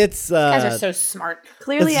 It's guys are so smart.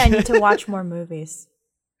 Clearly, I need to watch more movies.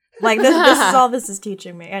 Like this is all this is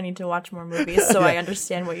teaching me. I need to watch more movies so I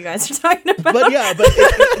understand what you guys are talking about. But yeah,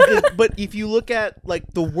 but if you look at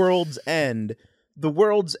like The World's End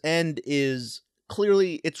is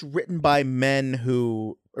clearly, it's written by men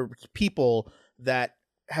or people that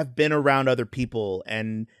have been around other people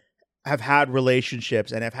and have had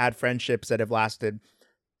relationships and have had friendships that have lasted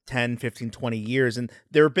 10, 15, 20 years. And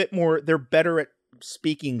they're better at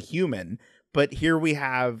speaking human. But here we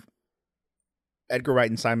have Edgar Wright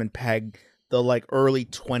and Simon Pegg, the like early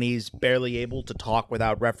 20s, barely able to talk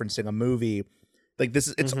without referencing a movie. Like this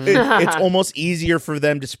is, it's almost easier for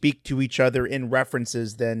them to speak to each other in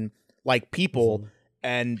references than like people.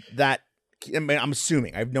 And that, I mean, I'm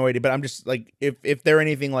assuming, I have no idea, but I'm just like, if they're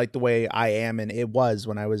anything like the way I am, and it was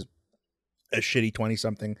when I was a shitty 20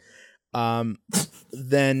 something,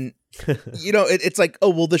 then, you know, it's like, oh,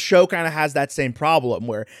 well, the show kind of has that same problem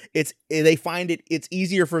where they find it's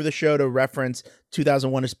easier for the show to reference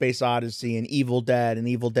 2001: A Space Odyssey and Evil Dead and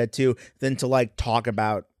Evil Dead 2 than to like talk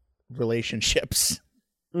about relationships.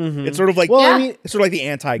 Mm-hmm. It's sort of like, it's sort of like the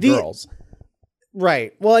anti-girls.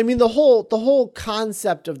 Right. Well, I mean, the whole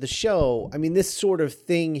concept of the show, I mean, this sort of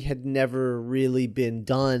thing had never really been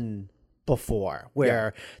done before,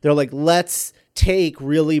 where they're like, let's take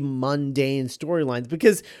really mundane storylines,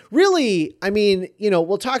 because really, I mean, you know,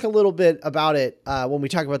 we'll talk a little bit about it when we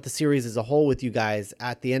talk about the series as a whole with you guys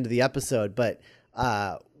at the end of the episode, but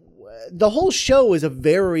the whole show is a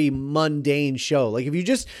very mundane show. Like, if you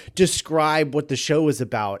just describe what the show is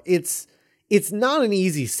about, it's it's not an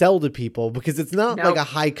easy sell to people because it's not like a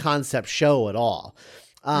high concept show at all.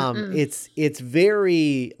 It's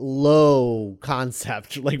very low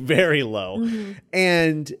concept, like very low. Mm-hmm.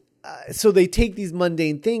 And so they take these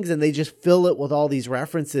mundane things and they just fill it with all these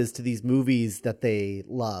references to these movies that they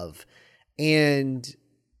love. And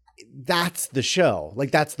that's the show.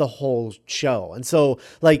 Like, that's the whole show. And so,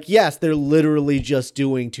 like, yes, they're literally just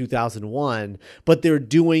doing 2001, but they're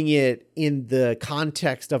doing it in the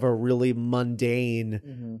context of a really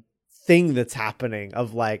mundane thing that's happening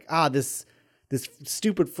of like, this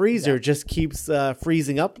stupid freezer just keeps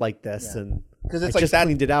freezing up like this. And because it's like just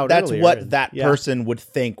cleaned it out. That's what that person would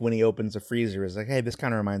think when he opens a freezer is like, hey, this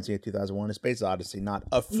kind of reminds me of 2001: A Space Odyssey, not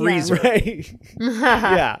a freezer. Yeah, right?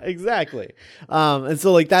 Yeah, exactly. And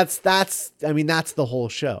so like that's the whole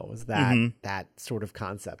show is that that sort of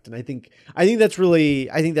concept. And I think that's really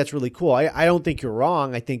cool. I don't think you're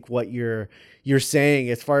wrong. I think what you're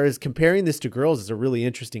saying as far as comparing this to Girls is a really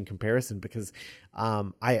interesting comparison because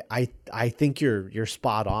I think you're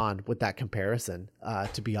spot on with that comparison,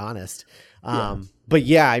 to be honest. But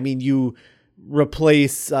yeah, I mean, you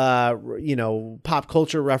replace, pop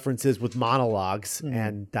culture references with monologues,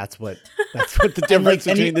 and that's what the difference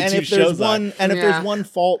between the two shows are. And if there's one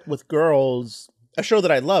fault with Girls, a show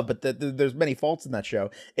that I love, but there's many faults in that show,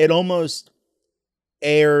 it almost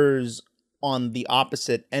airs on the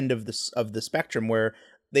opposite end of the spectrum where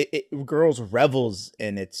Girls revels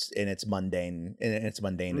in its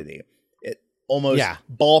mundanity. It almost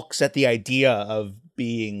balks at the idea of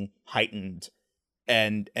being heightened,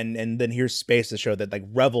 and then here's Space, to show that like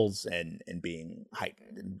revels in being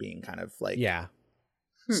heightened and being kind of like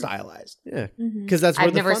stylized. Yeah, because that's where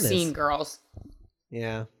I've the never fun seen is. Girls.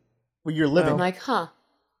 Yeah, well, you're living. I'm like,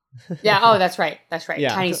 yeah. Oh, that's right.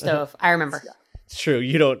 Yeah. Tiny Stove. I remember. It's true.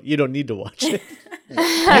 You don't need to watch it.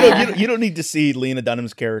 you don't need to see Lena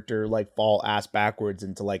Dunham's character like fall ass backwards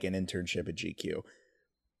into like an internship at GQ.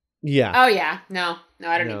 Yeah. Oh yeah. No,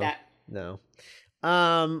 I don't need that. No.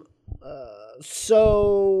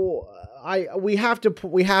 So we have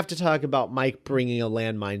to talk about Mike bringing a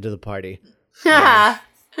landmine to the party. I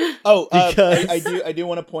do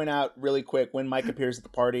want to point out really quick, when Mike appears at the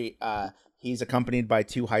party, he's accompanied by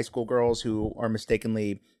two high school girls who are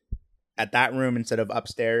mistakenly at that room instead of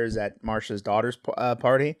upstairs at Marsha's daughter's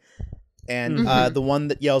party. And the one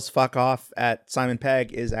that yells "fuck off" at Simon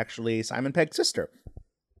Pegg is actually Simon Pegg's sister.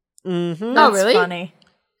 Mm-hmm. Oh, really? Funny.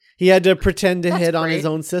 He had to pretend to hit on his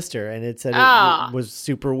own sister, and it said it was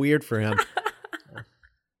super weird for him.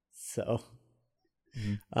 So,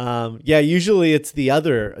 usually it's the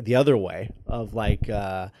other way of like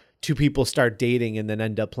two people start dating and then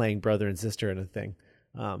end up playing brother and sister in a thing.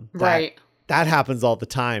 Right. That happens all the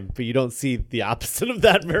time, but you don't see the opposite of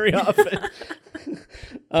that very often.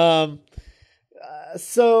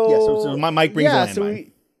 So Mike brings a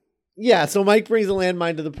landmine. So Mike brings a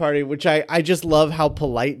landmine to the party, which I just love how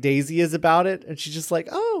polite Daisy is about it. And she's just like,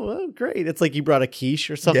 oh, great. It's like you brought a quiche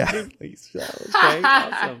or something. Yeah. Okay,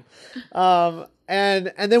 awesome.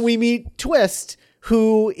 And then we meet Twist,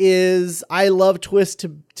 who is, I love Twist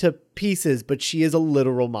to pieces, but she is a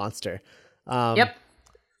literal monster. Yep.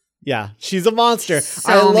 Yeah, she's a monster.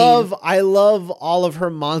 So I love all of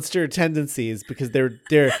her monster tendencies because they're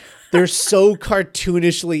so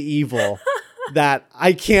cartoonishly evil that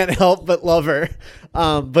I can't help but love her.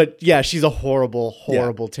 But yeah, she's a horrible,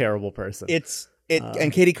 terrible person.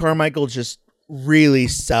 And Katie Carmichael just really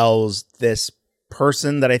sells this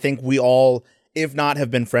person that I think we all, if not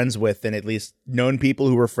have been friends with, and at least known people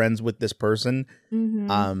who were friends with this person.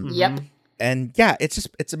 Yep. And yeah, it's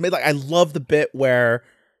like, I love the bit where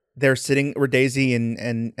Daisy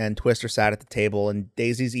and Twist are sat at the table, and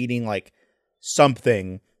Daisy's eating like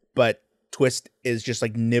something, but Twist is just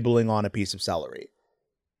like nibbling on a piece of celery.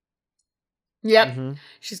 Yep.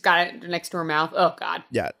 She's got it next to her mouth. Oh God.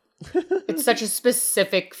 Yeah. It's such a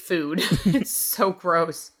specific food. It's so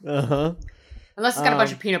gross. Uh-huh. Unless it's got a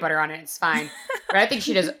bunch of peanut butter on it, it's fine. But I think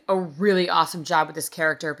she does a really awesome job with this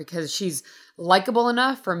character because she's likable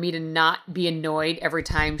enough for me to not be annoyed every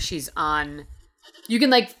time she's on. You can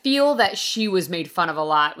like feel that she was made fun of a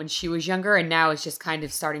lot when she was younger, and now it's just kind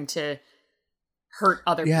of starting to hurt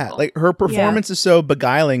other people. Yeah, like her performance is so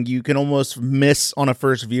beguiling, you can almost miss on a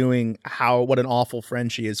first viewing what an awful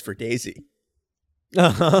friend she is for Daisy.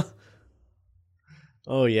 Uh-huh.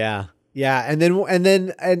 Oh yeah. Yeah, and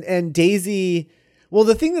then Daisy, well,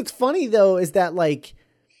 the thing that's funny though is that like,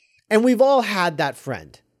 and we've all had that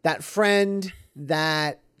friend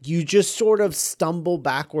that you just sort of stumble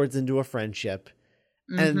backwards into a friendship.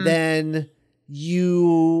 And then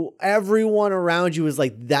everyone around you is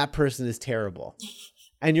like, that person is terrible.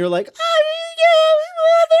 And you're like,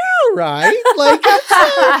 well, they're all right. Like,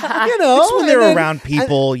 it's when they're around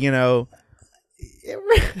people,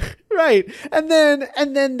 right. And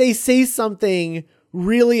then they say something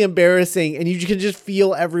really embarrassing, and you can just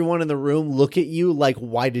feel everyone in the room look at you like,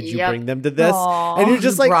 why did you bring them to this? Aww, and you're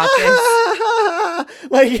just like,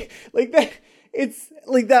 like that. It's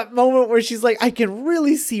like that moment where she's like, I can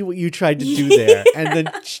really see what you tried to do there. And then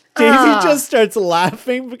Daisy just starts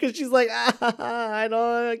laughing because she's like,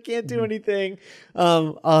 I can't do anything.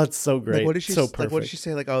 It's so great. Like, what did she so perfect. Like, what did she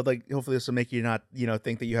say? Like, hopefully this will make you not,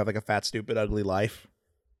 think that you have like a fat, stupid, ugly life.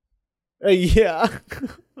 Yeah.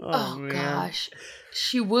 Oh gosh.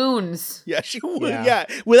 She wounds. Yeah, she wounds. Yeah.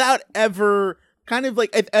 Without ever kind of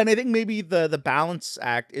like, and I think maybe the balance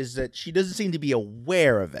act is that she doesn't seem to be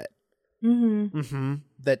aware of it. Mm-hmm. Mm-hmm.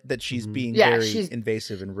 That she's being very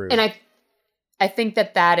invasive and rude. And I think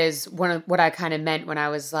that is one of what I kind of meant when I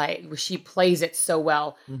was like, she plays it so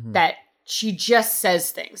well that she just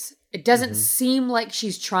says things. It doesn't seem like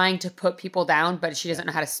she's trying to put people down, but she doesn't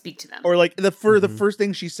know how to speak to them. Or like the first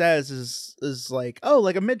thing she says is like, oh,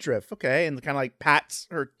 like a midriff, okay, and kind of like pats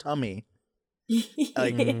her tummy.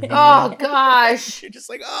 Like, oh gosh, you're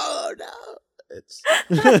just like, oh no, it's.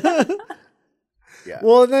 Yeah.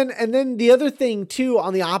 Well, and then the other thing too,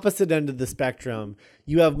 on the opposite end of the spectrum,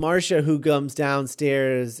 you have Marcia who comes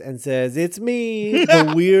downstairs and says, "It's me,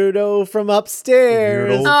 the weirdo from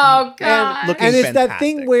upstairs." Oh god! And it's that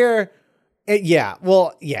thing where, and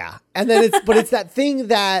then it's that thing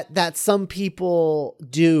that some people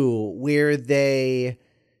do where they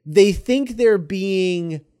think they're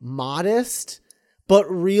being modest. But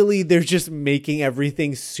really, they're just making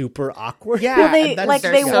everything super awkward. Yeah, well,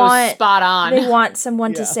 they want spot on. They want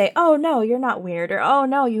someone to say, "Oh no, you're not weird," or "Oh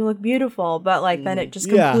no, you look beautiful," but like then it just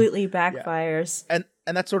completely backfires. And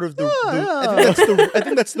that's sort of I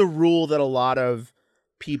think that's the rule that a lot of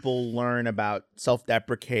people learn about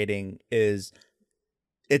self-deprecating is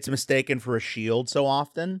it's mistaken for a shield so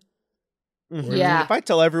often. Mm-hmm. Yeah. If I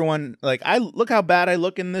tell everyone like, look how bad I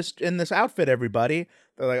look in this outfit, everybody.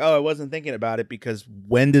 They're like, oh, I wasn't thinking about it, because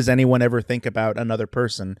when does anyone ever think about another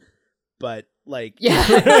person? But like, yeah,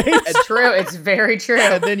 it's true. It's very true.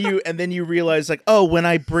 And then you realize like, oh, when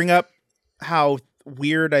I bring up how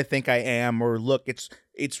weird I think I am or look,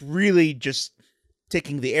 it's really just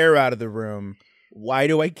taking the air out of the room. Why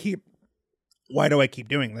do I keep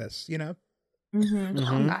doing this? Mm-hmm.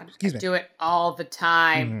 Oh God, I do it all the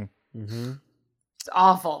time. Mm-hmm. It's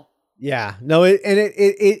awful. Yeah, no,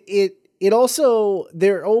 it also,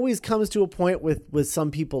 there always comes to a point with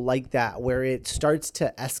some people like that where it starts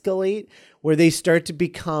to escalate, where they start to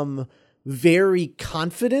become very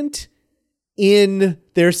confident in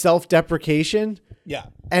their self-deprecation. Yeah.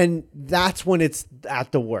 And that's when it's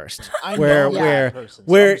at the worst. Where I'm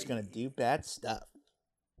just going to do bad stuff.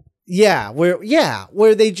 Yeah,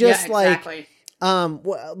 where they just exactly.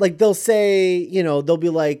 like they'll say, they'll be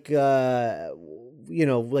like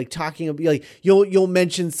like talking about, like you'll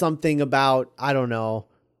mention something about, I don't know,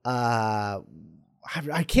 I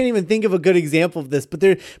can't even think of a good example of this, but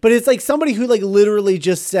it's like somebody who like literally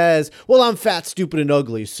just says, well, I'm fat, stupid, and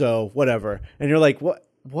ugly, so whatever. And you're like,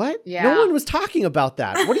 what? Yeah. No one was talking about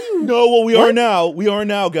that. What do you know? Well, we are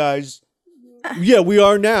now, guys. Yeah, we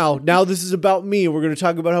are now. Now this is about me. We're going to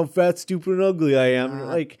talk about how fat, stupid, and ugly I am.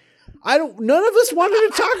 Like, none of us wanted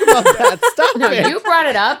to talk about that. Stop it. You brought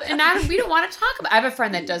it up, and we don't want to talk about it. I have a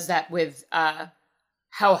friend that does that with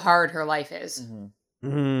how hard her life is.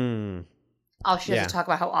 Mm-hmm. She has to talk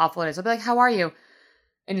about how awful it is. I'll be like, how are you?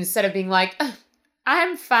 And instead of being like,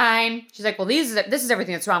 I'm fine, she's like, well, this is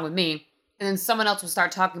everything that's wrong with me. And then someone else will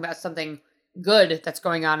start talking about something good that's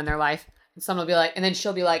going on in their life. And someone will be like, and then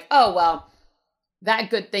she'll be like, oh, well, that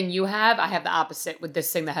good thing you have, I have the opposite with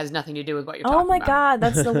this thing that has nothing to do with what you're talking about. Oh my God,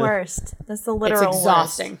 that's the worst. That's the literal worst. It's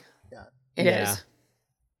exhausting. Yeah. It is.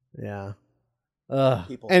 Yeah.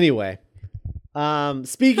 Anyway,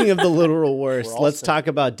 speaking of the literal worst, let's talk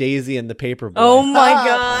about Daisy and the Paperboy. Oh my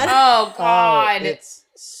God. Oh God. It's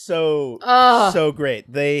so great.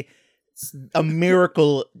 A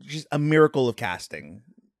miracle, just a miracle of casting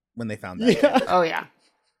when they found that. Yeah. Oh yeah.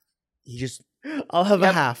 I'll have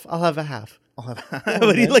a half.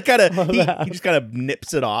 But he just kind of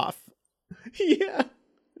nips it off. Yeah.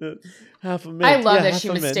 Half a mint. I love that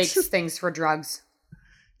she mistakes things for drugs.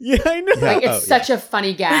 Yeah, I know. Like, it's such a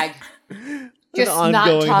funny gag. Just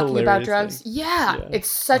not talking about drugs. Yeah.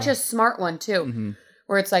 It's such a smart one too. Mm-hmm.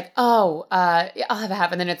 Where it's like, I'll have a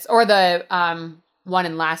half, and then or the one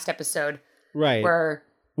in last episode. Right. Where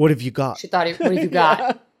what have you got? She thought, what have you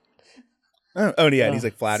got? Oh yeah, and he's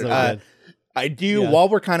like flattered. So I do, while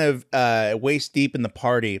we're kind of waist deep in the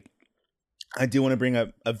party, I do want to bring up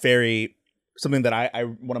a very something that I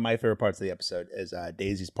one of my favorite parts of the episode is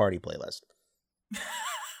Daisy's party playlist.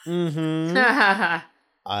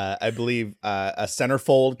 I believe a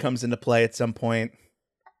centerfold comes into play at some point.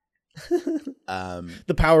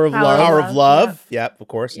 The power of love. Power of love. Yep, of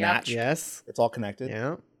course. Yep. Natch. Yes. It's all connected.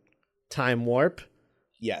 Yeah. Time warp.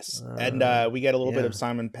 Yes. And we get a little bit of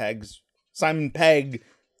Simon Pegg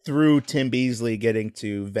through Tim Beasley getting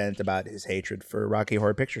to vent about his hatred for Rocky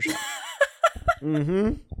Horror Picture Show.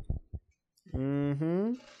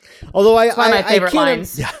 Although one of my favorite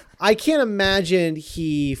lines. I can't imagine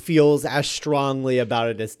he feels as strongly about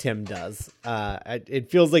it as Tim does.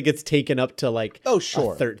 It feels like it's taken up to like a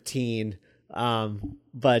 13.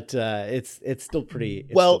 But it's still pretty.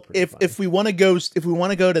 If we want to go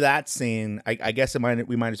to that scene, I guess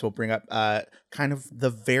we might as well bring up kind of the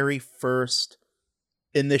very first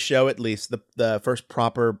in this show, at least the first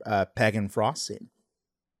proper Peg and Frost scene.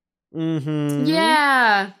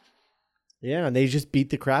 Yeah. Yeah, and they just beat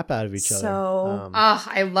the crap out of each other.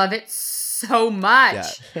 I love it so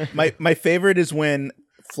much. Yeah. My favorite is when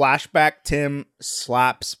flashback Tim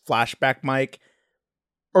slaps flashback Mike.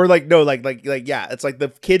 Or it's like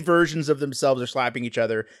the kid versions of themselves are slapping each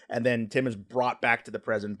other, and then Tim is brought back to the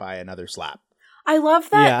present by another slap. I love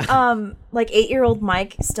that 8-year-old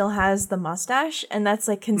Mike still has the mustache, and that's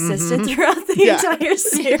like consistent throughout the entire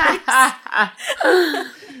series.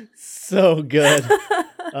 So good.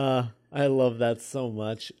 I love that so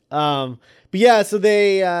much. But yeah, so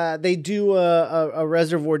they do a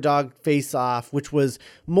Reservoir Dog face-off, which was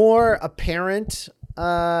more apparent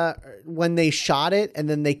when they shot it, and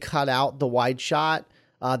then they cut out the wide shot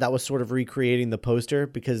that was sort of recreating the poster,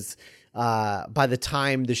 because by the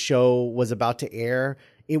time the show was about to air,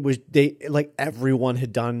 everyone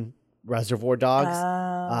had done Reservoir Dogs.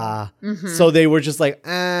 So they were just like,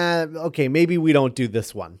 okay, maybe we don't do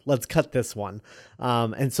this one. Let's cut this one.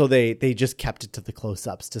 And so they just kept it to the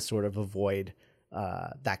close-ups to sort of avoid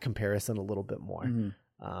that comparison a little bit more.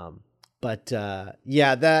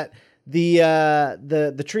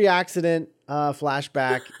 The tree accident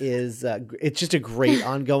flashback is it's just a great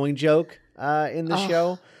ongoing joke in the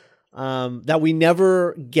show that we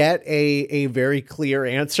never get a very clear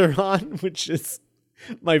answer on, which is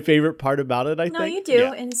my favorite part about it. I think. No, you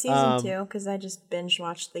do in season 2, because I just binge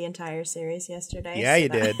watched the entire series yesterday. Yeah, you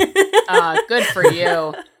did. Good for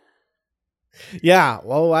you. Yeah,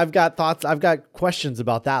 well, I've got thoughts. I've got questions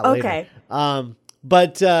about that later. Okay. And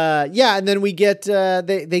then we get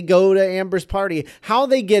they go to Amber's party. How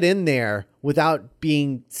they get in there without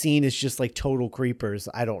being seen as just like total creepers,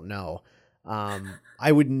 I don't know.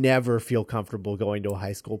 I would never feel comfortable going to a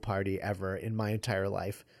high school party ever in my entire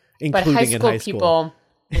life, including in high school. People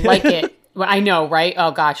like it. Well, I know, right?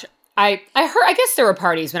 Oh gosh, I heard. I guess there were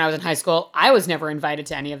parties when I was in high school. I was never invited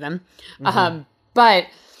to any of them. But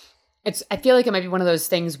I feel like it might be one of those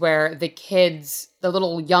things where the kids, the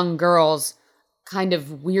little young girls, kind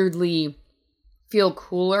of weirdly feel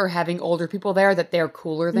cooler having older people there that they're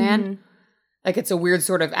cooler than. Like it's a weird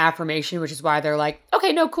sort of affirmation, which is why they're like,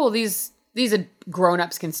 okay, no, cool. These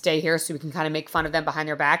grown-ups can stay here so we can kind of make fun of them behind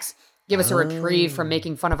their backs. Give us a reprieve from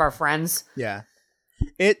making fun of our friends. Yeah.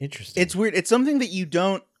 Interesting. It's weird. It's something that you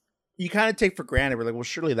kind of take for granted. We're like, well,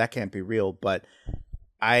 surely that can't be real. But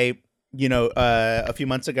a few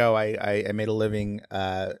months ago, I made a living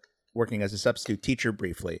working as a substitute teacher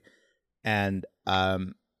briefly. And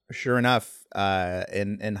sure enough,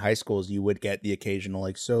 in high schools, you would get the occasional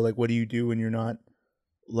like, so like, what do you do when you're not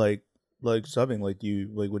like subbing? Like,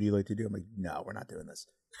 what do you like to do? I'm like, no, we're not doing this.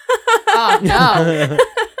 Oh no!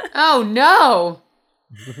 Oh no!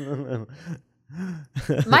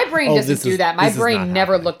 My brain doesn't do that. My brain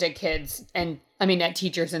never looked at kids at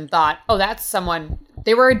teachers and thought, oh, that's someone.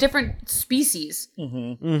 They were a different species.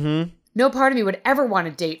 No part of me would ever want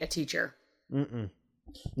to date a teacher.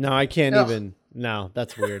 No, I can't even. No,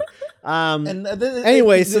 that's weird.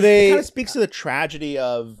 Anyway, so it kind of speaks to the tragedy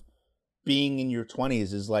of being in your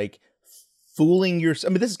 20s is like fooling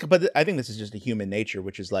yourself. I mean, but I think this is just a human nature,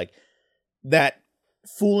 which is like that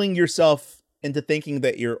fooling yourself into thinking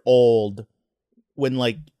that you're old when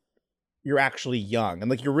like you're actually young, and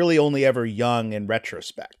like you're really only ever young in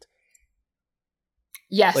retrospect.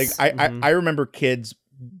 Yes, like I remember kids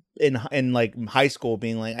in like high school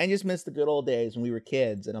being like, I just miss the good old days when we were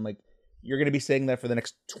kids, and I'm like, you're gonna be saying that for the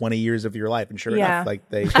next 20 years of your life, and sure enough, like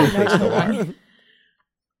they still are.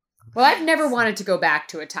 Well, I've never wanted to go back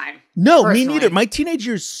to a time. No, personally. Me neither. My teenage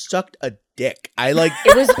years sucked a dick.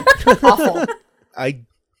 It was awful. I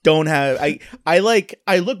don't have I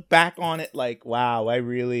look back on it like, wow, I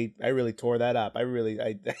really tore that up. I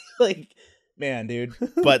like, man, dude.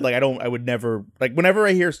 But like I would never, like, whenever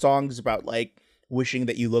I hear songs about like wishing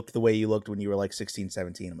that you looked the way you looked when you were like 16,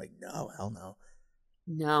 17. I'm like, no, hell no.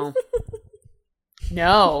 No.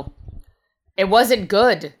 No. It wasn't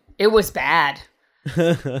good. It was bad.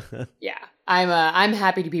 Yeah. I'm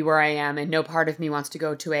happy to be where I am, and no part of me wants to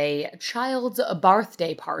go to a child's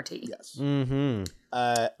birthday party. Yes. Mm-hmm.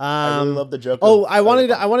 I really love the joke. I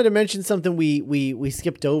wanted to mention something we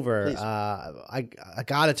skipped over. I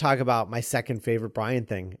gotta talk about my second favorite Brian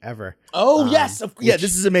thing ever. Oh yes,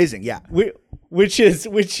 this is amazing. Yeah, which is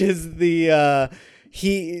the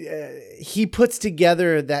he puts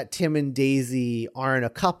together that Tim and Daisy aren't a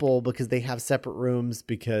couple because they have separate rooms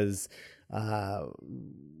because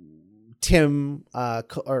Tim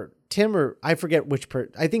or I forget which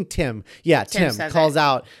I think Tim. Yeah, Tim calls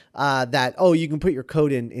out that, you can put your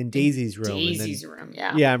coat in Daisy's room. Daisy's room,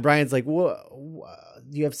 yeah. Yeah, and Brian's like,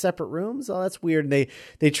 you have separate rooms? Oh, that's weird. And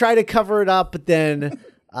they try to cover it up, but then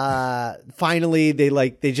finally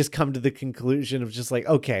they just come to the conclusion of just like,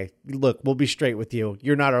 okay, look, we'll be straight with you.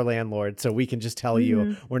 You're not our landlord, so we can just tell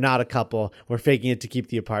you we're not a couple. We're faking it to keep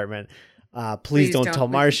the apartment. Please don't tell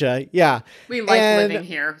Marcia. Yeah. We like living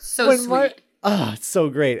here. So sweet. It's so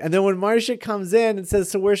great. And then when Marcia comes in and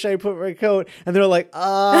says, so where should I put my coat? And they're like,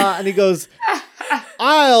 and he goes,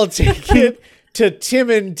 I'll take it to Tim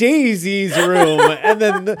and Daisy's room. And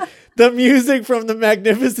then the music from the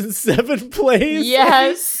Magnificent Seven plays.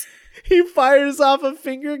 Yes. He fires off a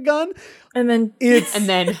finger gun. And then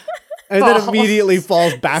immediately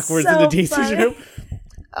falls backwards into Daisy's room.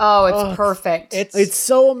 Oh, it's perfect. It's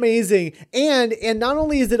so amazing. And not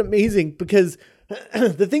only is it amazing because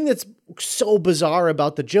the thing that's so bizarre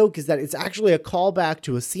about the joke is that it's actually a callback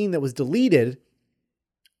to a scene that was deleted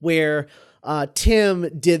where Tim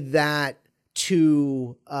did that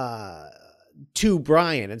to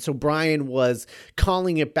Brian. And so Brian was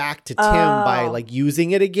calling it back to Tim by like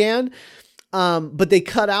using it again. But they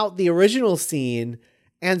cut out the original scene.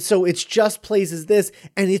 And so it's just plays as this,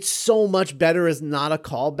 and it's so much better as not a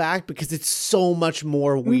callback because it's so much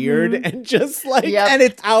more weird and just like, and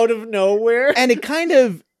it's out of nowhere. And it kind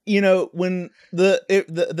of, when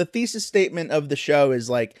the thesis statement of the show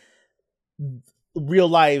is like real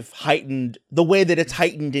life heightened, the way that it's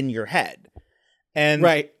heightened in your head. And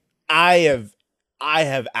I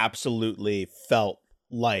have absolutely felt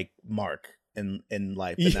like Mark in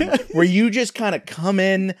life, where you just kind of come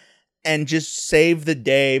in and just save the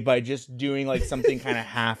day by just doing like something kind of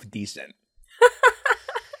half decent.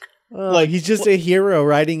 Like he's just a hero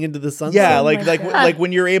riding into the sunset. Yeah, like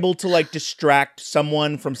when you're able to like distract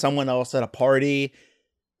someone from someone else at a party,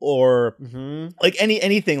 or like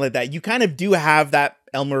anything like that. You kind of do have that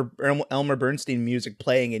Elmer Bernstein music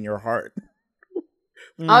playing in your heart.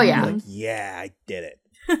 Oh yeah, like, yeah, I did it.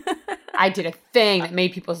 I did a thing that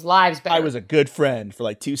made people's lives better. I was a good friend for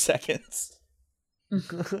like 2 seconds.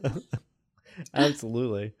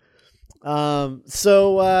 Absolutely.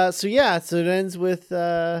 So it ends with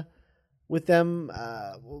them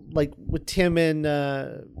like with Tim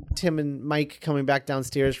and Mike coming back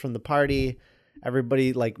downstairs from the party.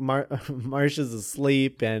 Everybody like Marcia's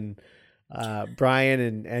asleep, and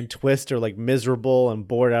Brian and Twist are like miserable and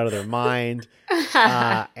bored out of their mind.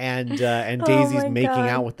 And Daisy's making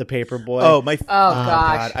out with the paperboy. Oh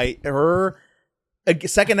gosh. A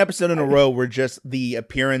second episode in a row where just the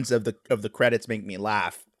appearance of the credits make me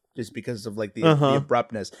laugh just because of like the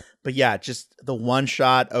abruptness. But yeah, just the one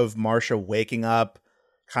shot of Marcia waking up,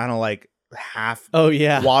 kind of like half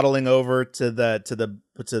waddling over to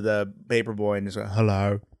the paperboy and just like,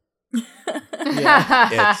 hello.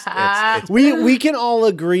 It's we can all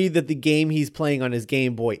agree that the game he's playing on his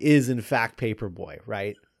Game Boy is in fact Paperboy,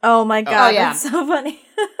 right? Oh my god, that's so funny.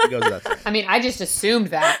 I mean, I just assumed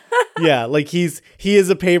that. Yeah, like he is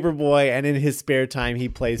a paperboy, and in his spare time he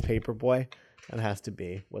plays Paperboy. That has to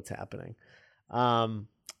be what's happening.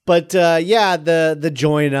 But the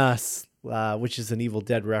Join Us, which is an Evil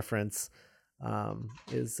Dead reference,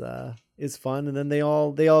 is fun, and then they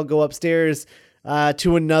all go upstairs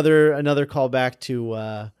to another callback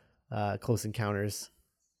to Close Encounters.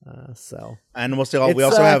 And we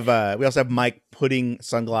also have Mike putting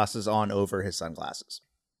sunglasses on over his sunglasses.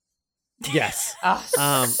 Yes.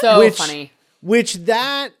 Funny. Which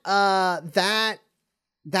that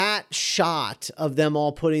shot of them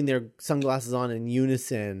all putting their sunglasses on in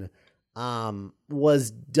unison was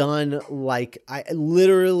done like I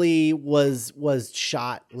literally was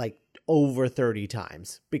shot like over 30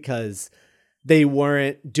 times because they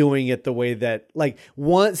weren't doing it the way that like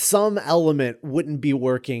some element wouldn't be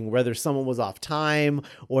working, whether someone was off time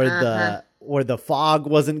or the fog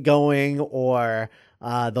wasn't going or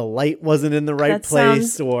the light wasn't in the right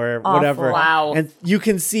place or whatever. Wow. And you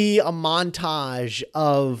can see a montage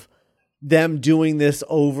of them doing this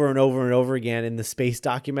over and over and over again in the space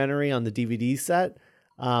documentary on the DVD set,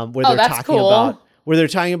 where they're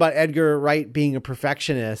talking about Edgar Wright being a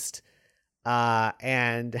perfectionist,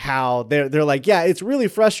 and how they're like, yeah, it's really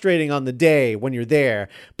frustrating on the day when you're there,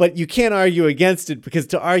 but you can't argue against it, because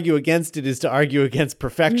to argue against it is to argue against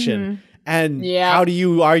perfection. Mm-hmm. And how do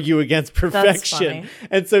you argue against perfection?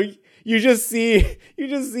 And so you just see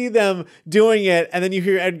them doing it, and then you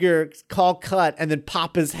hear Edgar call cut and then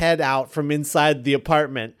pop his head out from inside the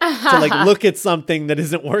apartment to like look at something that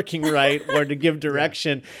isn't working right or to give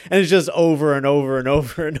direction. And it's just over and over and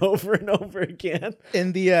over and over and over again.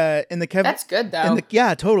 In the Kevin, that's good though.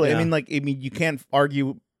 Totally. Yeah. I mean, you can't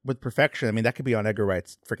argue with perfection. I mean, that could be on Edgar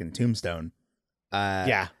Wright's freaking tombstone.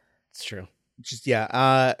 Yeah, it's true.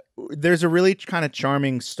 There's a really kind of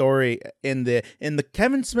charming story in the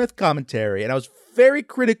Kevin Smith commentary, and I was very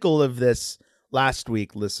critical of this last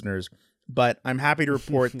week, listeners, but I'm happy to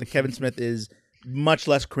report that Kevin Smith is much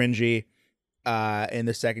less cringy in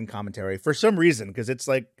the second commentary for some reason, because it's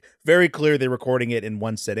like very clear they're recording it in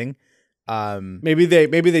one sitting. Maybe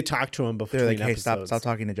they talked to him before. They're like, hey, stop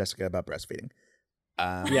talking to Jessica about breastfeeding.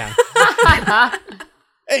 Yeah.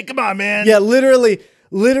 Hey, come on, man. Yeah, literally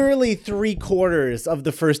 3/4 of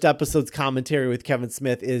the first episode's commentary with Kevin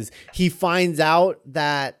Smith is he finds out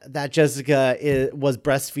that Jessica was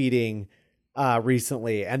breastfeeding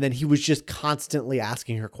recently, and then he was just constantly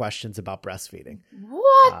asking her questions about breastfeeding.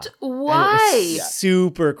 What? Why?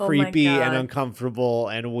 Super creepy and uncomfortable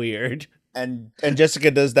and weird. And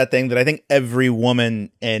Jessica does that thing that I think every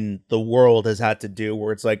woman in the world has had to do,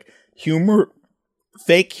 where it's like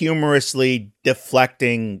fake humorously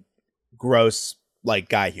deflecting gross like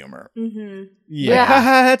guy humor. Mm-hmm.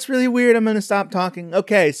 Yeah. That's really weird. I'm gonna stop talking.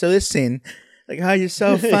 Okay, so this scene, like, how you're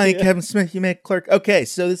so funny, Kevin Smith. You make Clerk. Okay,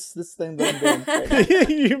 so this thing that I'm doing. Right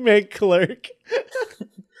you make Clerk.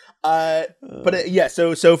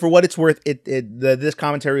 So for what it's worth, this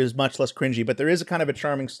commentary is much less cringy, but there is a kind of a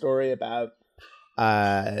charming story about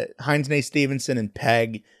Heinz Nay Stevenson and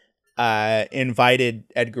Peg invited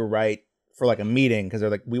Edgar Wright for like a meeting, because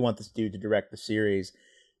they're like, we want this dude to direct the series,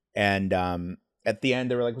 and at the end,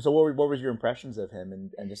 they were like, so what was your impressions of him?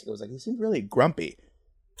 And Jessica was like, he seemed really grumpy.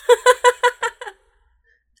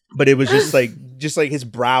 But it was just like his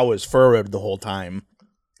brow was furrowed the whole time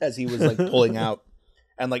as he was like pulling out.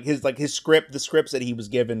 And like his script, the scripts that he was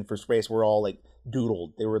given for Space were all like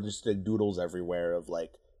doodled. They were just like doodles everywhere of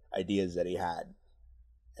like ideas that he had.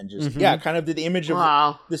 And just, kind of the image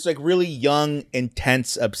of this like really young,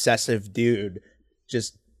 intense, obsessive dude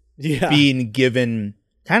just being given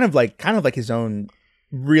kind of like his own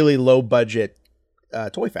really low budget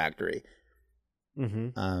toy factory.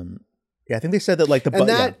 Mm-hmm. I think they said that like the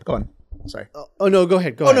budget. Go on. Sorry. Oh no, go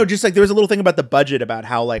ahead. Go ahead. No, just like there was a little thing about the budget about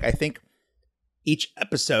how like I think each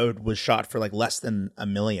episode was shot for like less than $1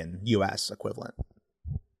 million US equivalent.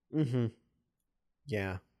 Mm-hmm.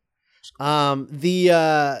 Yeah. And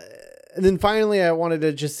then finally, I wanted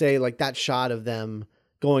to just say like that shot of them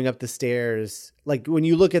going up the stairs, like when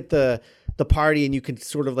you look at the party and you can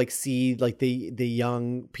sort of like see like the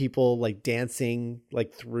young people like dancing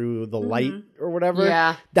like through the light or whatever.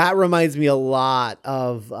 Yeah. That reminds me a lot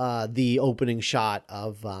of the opening shot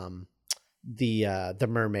of the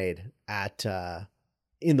mermaid at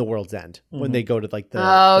in The World's End when they go to like the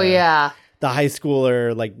high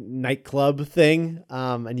schooler like nightclub thing.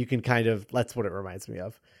 And you can that's what it reminds me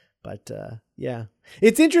of. But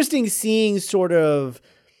it's interesting seeing sort of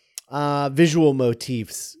visual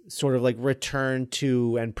motifs sort of like return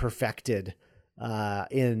to and perfected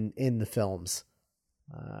in the films.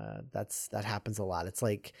 That happens a lot. It's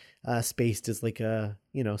like Spaced is like a,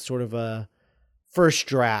 sort of a first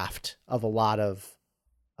draft of a lot of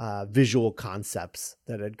visual concepts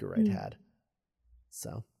that Edgar Wright had.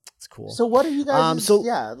 So it's cool. So what are you guys? I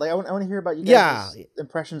want to hear about you guys'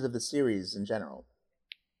 impressions of the series in general.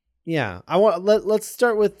 Yeah, let's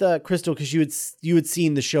start with Crystal, because you had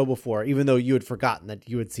seen the show before, even though you had forgotten that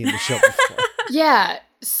you had seen the show before. Yeah,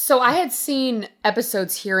 so I had seen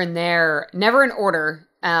episodes here and there, never in order.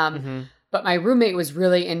 But my roommate was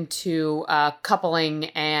really into coupling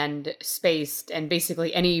and Spaced, and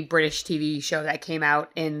basically any British TV show that came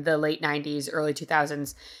out in the late 90s, early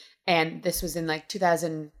 2000s, and this was in like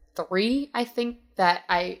 2003, I think, that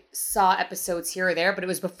I saw episodes here or there, but it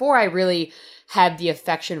was before I really had the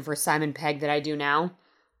affection for Simon Pegg that I do now.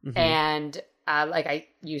 Mm-hmm. And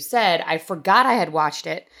you said, I forgot I had watched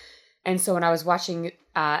it. And so when I was watching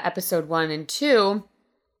episode 1 and 2,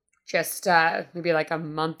 just maybe like a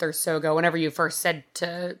month or so ago, whenever you first said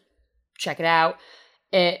to check it out,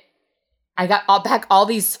 I I got back all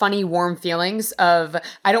these funny, warm feelings of,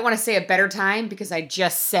 I don't want to say a better time because I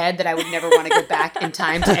just said that I would never want to go back in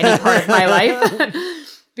time to any part of my life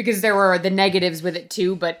because there were the negatives with it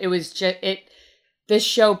too. But it was just, this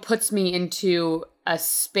show puts me into a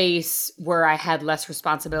space where I had less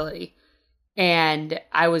responsibility. And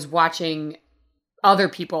I was watching other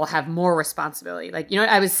people have more responsibility. Like,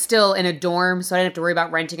 I was still in a dorm, so I didn't have to worry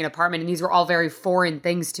about renting an apartment. And these were all very foreign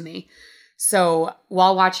things to me. So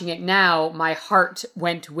while watching it now, my heart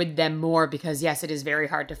went with them more because, yes, it is very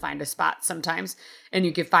hard to find a spot sometimes. And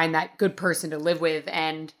you can find that good person to live with.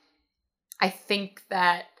 And I think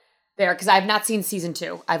that because I've not seen season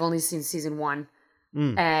 2. I've only seen season 1.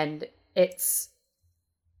 And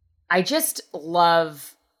I just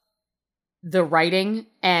love the writing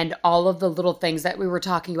and all of the little things that we were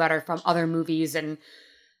talking about are from other movies, and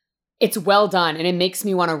it's well done, and it makes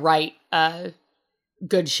me want to write a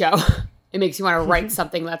good show. It makes me want to write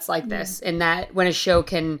something that's like this, and that when a show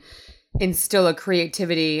can instill a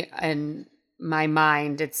creativity in my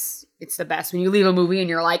mind, it's the best. When you leave a movie and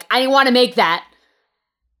you're like, I want to make that.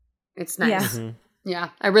 It's nice. Yeah,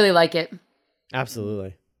 I really like it.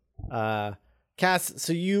 Absolutely. Cass,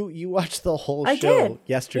 so you watched the whole show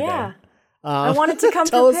yesterday. Yeah. I wanted to come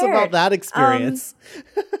tell prepared. us about that experience.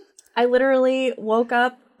 I literally woke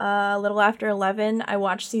up a little after 11. I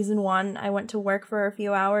watched season 1. I went to work for a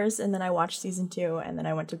few hours, and then I watched season 2, and then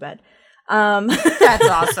I went to bed. That's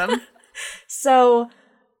awesome. So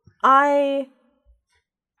I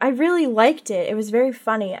really liked it. It was very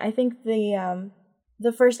funny. I think the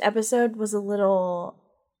first episode was a little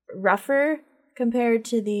rougher compared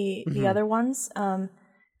to the other ones.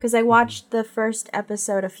 Because I watched the first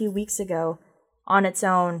episode a few weeks ago on its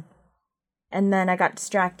own, and then I got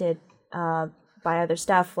distracted by other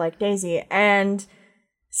stuff like Daisy. And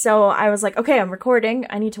so I was like, okay, I'm recording.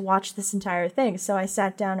 I need to watch this entire thing. So I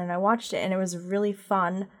sat down and I watched it, and it was really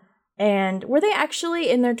fun. And were they actually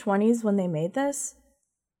in their 20s when they made this?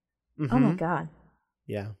 Oh my God.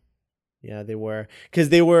 Yeah. Yeah, they were. Because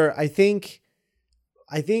they were, I think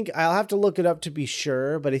I'll have to look it up to be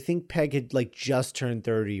sure, but I think Peg had just turned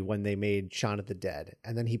 30 when they made Shaun of the Dead,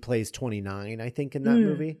 and then he plays 29, I think, in that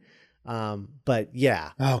movie. But yeah,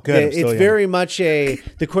 good. It's very much the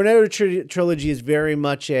Cornetto trilogy is very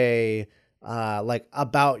much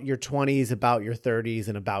about your 20s, about your 30s,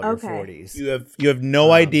 and about your 40s. You have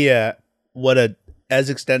no idea what a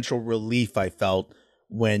existential relief I felt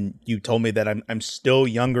when you told me that I'm still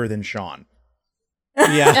younger than Sean.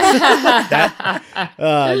 Yeah.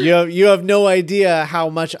 You have no idea how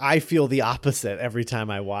much I feel the opposite every time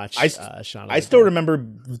I watch Shaun. I still remember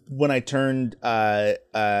when I turned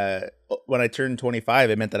 25,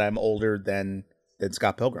 it meant that I'm older than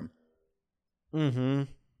Scott Pilgrim. Oh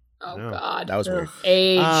God, that was weird.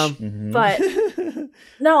 Age. But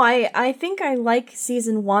no, I think I like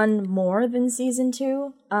season 1 more than season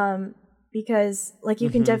 2. Because you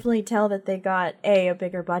can definitely tell that they got a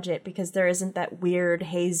bigger budget because there isn't that weird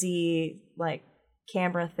hazy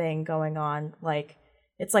camera thing going on.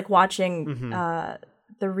 It's like watching the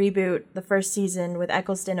reboot, the first season with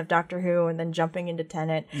Eccleston of Doctor Who, and then jumping into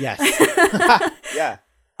Tenet. Yes. Yeah.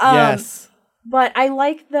 Yes. But I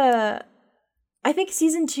think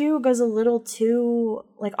season 2 goes a little too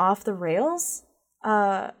off the rails,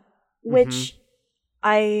 which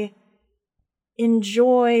I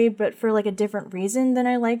enjoy, but for a different reason than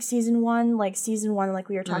I like season 1. Season 1,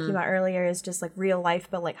 we were talking about earlier, is just real life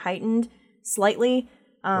but heightened slightly.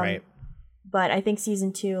 Right. But I think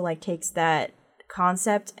season 2 takes that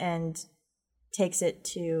concept and takes it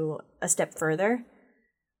to a step further.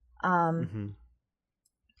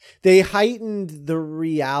 They heightened the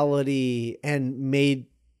reality and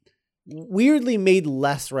weirdly made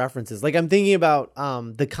less references. I'm thinking about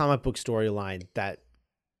the comic book storyline that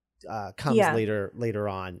comes later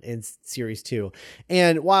on in series 2.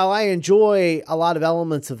 And while I enjoy a lot of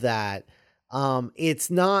elements of that,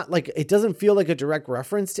 it's not it doesn't feel like a direct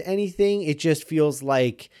reference to anything. It just feels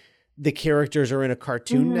like the characters are in a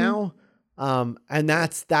cartoon now. And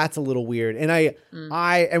that's a little weird. And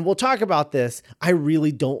and we'll talk about this. I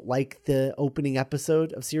really don't like the opening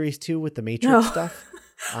episode of series 2 with the Matrix stuff.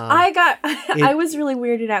 I was really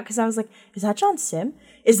weirded out because I was like, is that John Sim?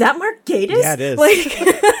 Is that Mark Gatiss? Yeah, it is.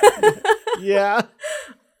 Yeah.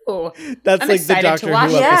 Oh, that's I'm the Doctor Who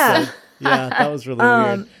episode. Yeah, that was really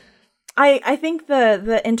weird. I think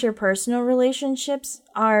the interpersonal relationships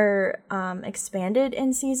are expanded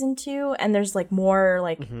in season 2, and there's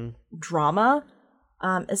more drama,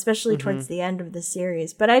 especially towards the end of the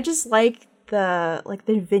series. But I just like the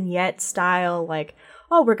vignette style,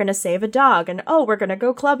 oh, we're gonna save a dog, and oh, we're gonna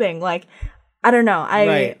go clubbing. I don't know.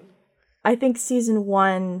 I think season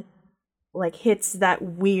 1 like hits that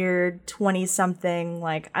weird 20-something,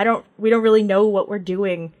 like we don't really know what we're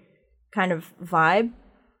doing kind of vibe.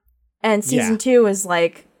 And season 2 is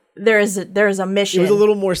like there is a mission. It was a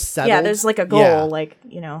little more settled. Yeah, there's like a goal, like,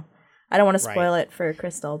 you know. I don't want to spoil it for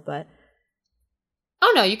Crystal, but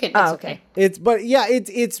oh no, you can. It's okay. It's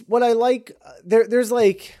what I like. There's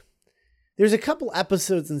a couple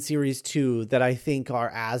episodes in series 2 that I think are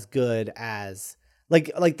as good as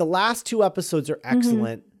like the last 2 episodes are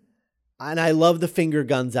excellent. And I love the finger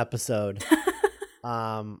guns episode.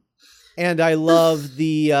 And I love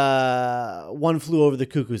the One Flew Over the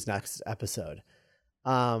Cuckoo's Nest episode.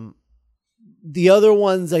 The other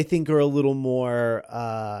ones I think are a little more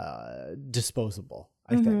disposable,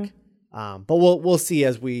 I think. But we'll see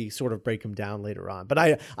as we sort of break them down later on. But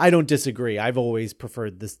I don't disagree. I've always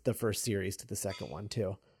preferred the first series to the second one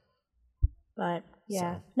too. But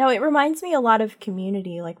yeah, no, it reminds me a lot of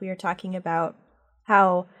Community. Like we were talking about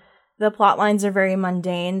how the plot lines are very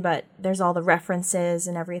mundane, but there's all the references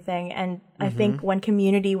and everything. And I think when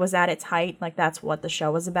Community was at its height, like that's what the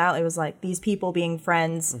show was about. It was like these people being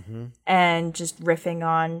friends and just riffing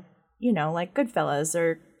on, you know, like Goodfellas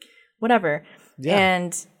or whatever. Yeah.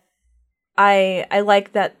 And I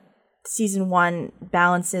like that season 1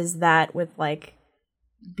 balances that with like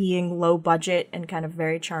being low budget and kind of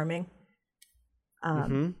very charming.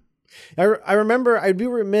 I remember I'd be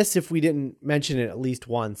remiss if we didn't mention it at least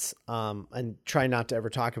once, and try not to ever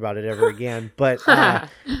talk about it ever again. But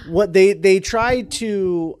what they tried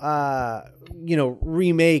to,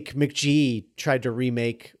 remake, McG tried to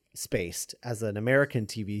remake Spaced as an American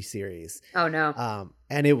TV series. Oh no!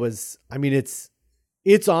 And it was, I mean, it's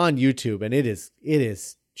on YouTube, and it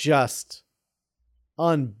is just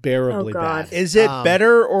unbearably bad. Is it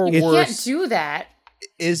better or worse? You can't do that.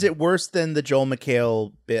 Is it worse than the Joel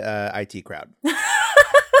McHale IT Crowd?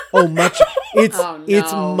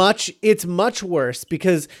 It's much worse,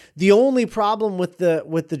 because the only problem with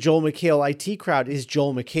the Joel McHale IT Crowd is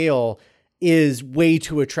Joel McHale is way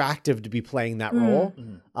too attractive to be playing that role.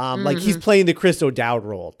 Like he's playing the Chris O'Dowd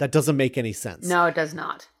role. That doesn't make any sense. No, it does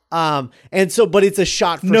not. And so, but it's a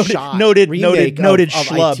shot for shot noted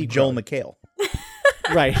schlub of Joel McHale.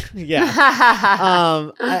 Right.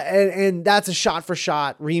 Yeah. And that's a shot for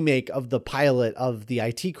shot remake of the pilot of the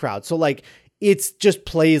IT Crowd. So like it's just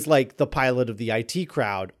plays like the pilot of the IT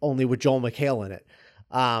Crowd, only with Joel McHale in it.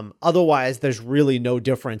 Otherwise there's really no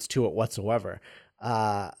difference to it whatsoever.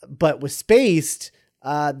 But with Spaced,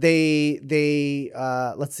 they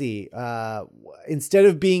let's see, instead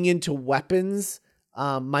of being into weapons,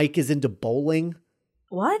 Mike is into bowling.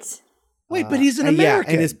 What? Wait, but he's an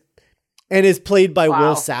American. And is played by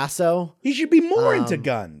Will Sasso. He should be more into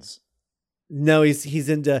guns. No, he's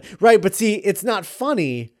into right, but see, it's not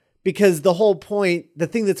funny because the whole point, the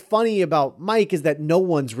thing that's funny about Mike is that no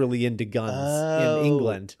one's really into guns in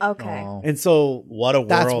England. Okay. And so what a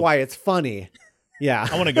world. That's why it's funny. Yeah.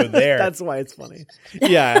 I want to go there. That's why it's funny.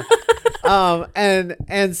 Yeah.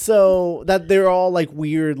 And so that they're all like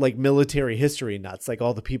weird, like military history nuts, like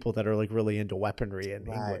all the people that are like really into weaponry in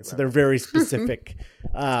England. So they're very specific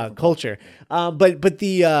culture. But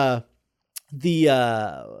the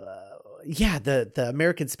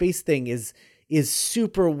American space thing is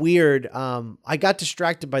super weird. I got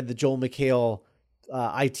distracted by the Joel McHale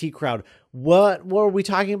IT Crowd. What were we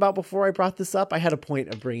talking about before I brought this up? I had a point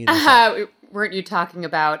of bringing this up. Weren't you talking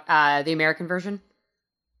about the American version?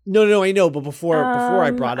 No, I know, but before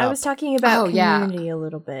I brought up, I was talking about Community a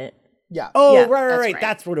little bit. Yeah. Oh, yeah, right.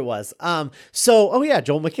 That's what it was. Joel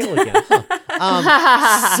McHale again.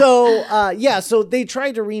 Huh? So they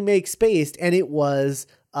tried to remake Spaced, and it was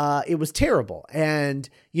terrible. And,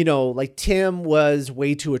 you know, like Tim was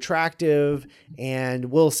way too attractive, and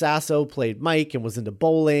Will Sasso played Mike and was into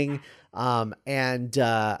bowling. And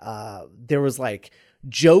there was like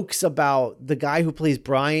jokes about the guy who plays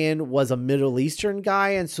Brian was a Middle Eastern guy.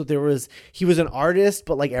 And so he was an artist,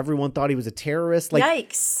 but like everyone thought he was a terrorist. Like,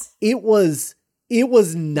 yikes. It was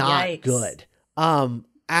not good,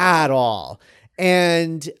 at all.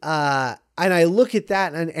 And I look at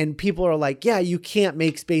that and people are like, yeah, you can't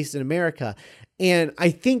make Spaced in America. And I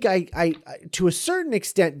think I to a certain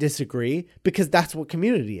extent disagree, because that's what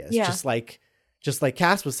Community is. Yeah. Just like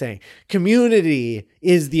Cass was saying, Community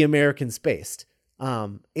is the American Spaced.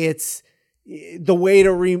 It's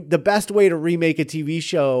the best way to remake a TV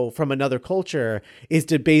show from another culture is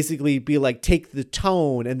to basically be like, take the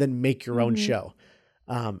tone and then make your own show.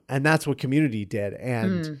 And that's what Community did.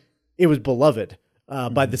 And it was beloved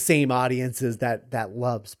by the same audiences that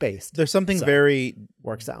love Spaced. There's something very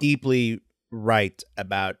deeply right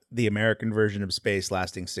about the American version of Spaced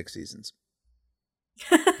lasting 6 seasons.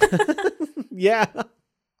 Yeah.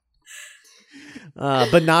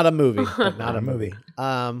 But not a movie.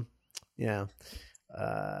 Yeah.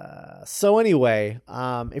 So anyway,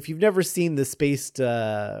 if you've never seen the Spaced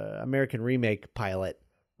American Remake pilot,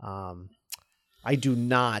 I do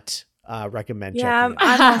not recommend checking it.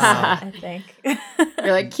 I think.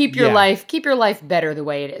 You're like, keep your life better the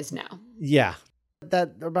way it is now. Yeah.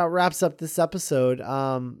 That about wraps up this episode.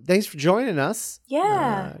 Thanks for joining us.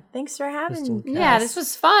 Yeah. Thanks for having me. Yeah, this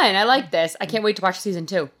was fun. I like this. I can't wait to watch season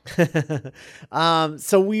 2.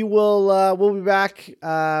 So we'll be back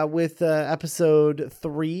with episode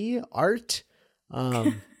 3, Art.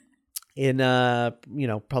 In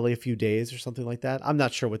probably a few days or something like that. I'm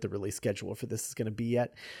not sure what the release schedule for this is going to be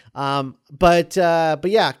yet. But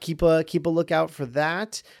yeah, keep a lookout for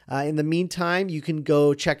that. In the meantime, you can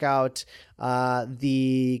go check out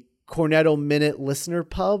the Cornetto Minute Listener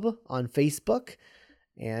Pub on Facebook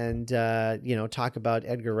and talk about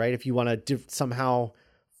Edgar Wright. If you want to somehow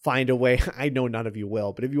find a way, I know none of you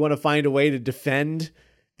will, but if you want to find a way to defend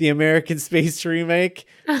the American Space Remake,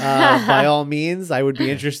 by all means, I would be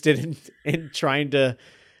interested in trying to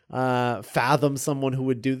fathom someone who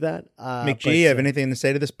would do that. McGee, you have anything to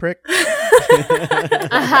say to this prick?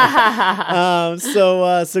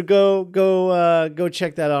 So go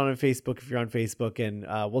check that out on Facebook if you're on Facebook, and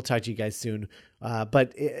we'll talk to you guys soon.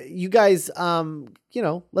 But you guys,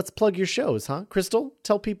 let's plug your shows, huh? Crystal,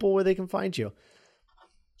 tell people where they can find you.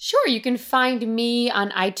 Sure, you can find me on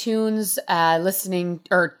iTunes listening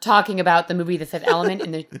or talking about the movie The Fifth Element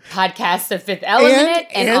in the podcast The Fifth Element.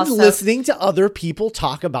 And also listening to other people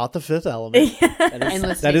talk about The Fifth Element.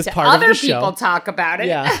 That is part of the show. Other people talk about it.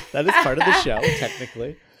 Yeah, that is part of the show,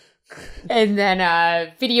 technically. And then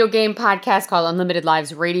a video game podcast called Unlimited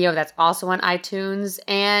Lives Radio. That's also on iTunes.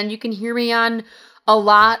 And you can hear me on a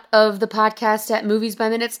lot of the podcasts at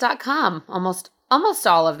moviesbyminutes.com. Almost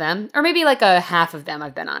all of them, or maybe like a half of them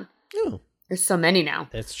I've been on. Oh. There's so many now.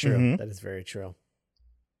 That's true. Mm-hmm. That is very true.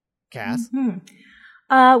 Cass? Mm-hmm.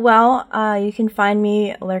 You can find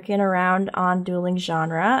me lurking around on Dueling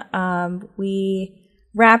Genre. We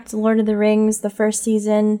wrapped Lord of the Rings, the first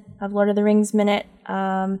season of Lord of the Rings Minute.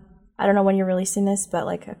 I don't know when you're releasing this, but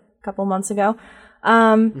like a couple months ago.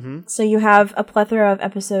 So you have a plethora of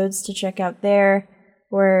episodes to check out there.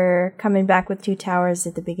 We're coming back with Two Towers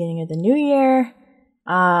at the beginning of the new year.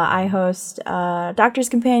 I host Doctor's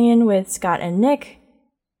Companion with Scott and Nick.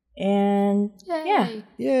 And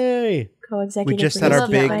Yay. Co-executive. We just had our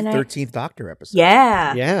big 13th Doctor episode.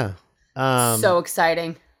 Yeah. So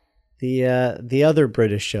exciting. The other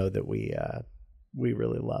British show that we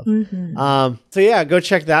really love. Mm-hmm. So yeah, go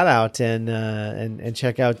check that out and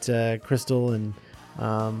check out Crystal and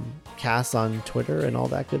Cass on Twitter and all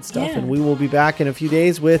that good stuff. And we will be back in a few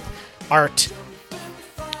days with Art.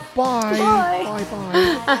 Bye. Bye. Bye.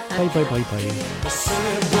 Bye. Bye. Bye.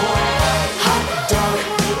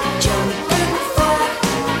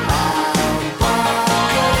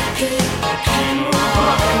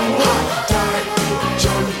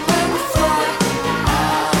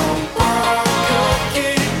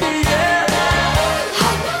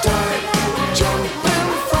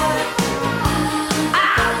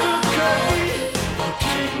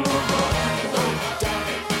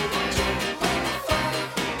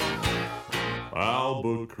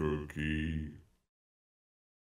 Albuquerque.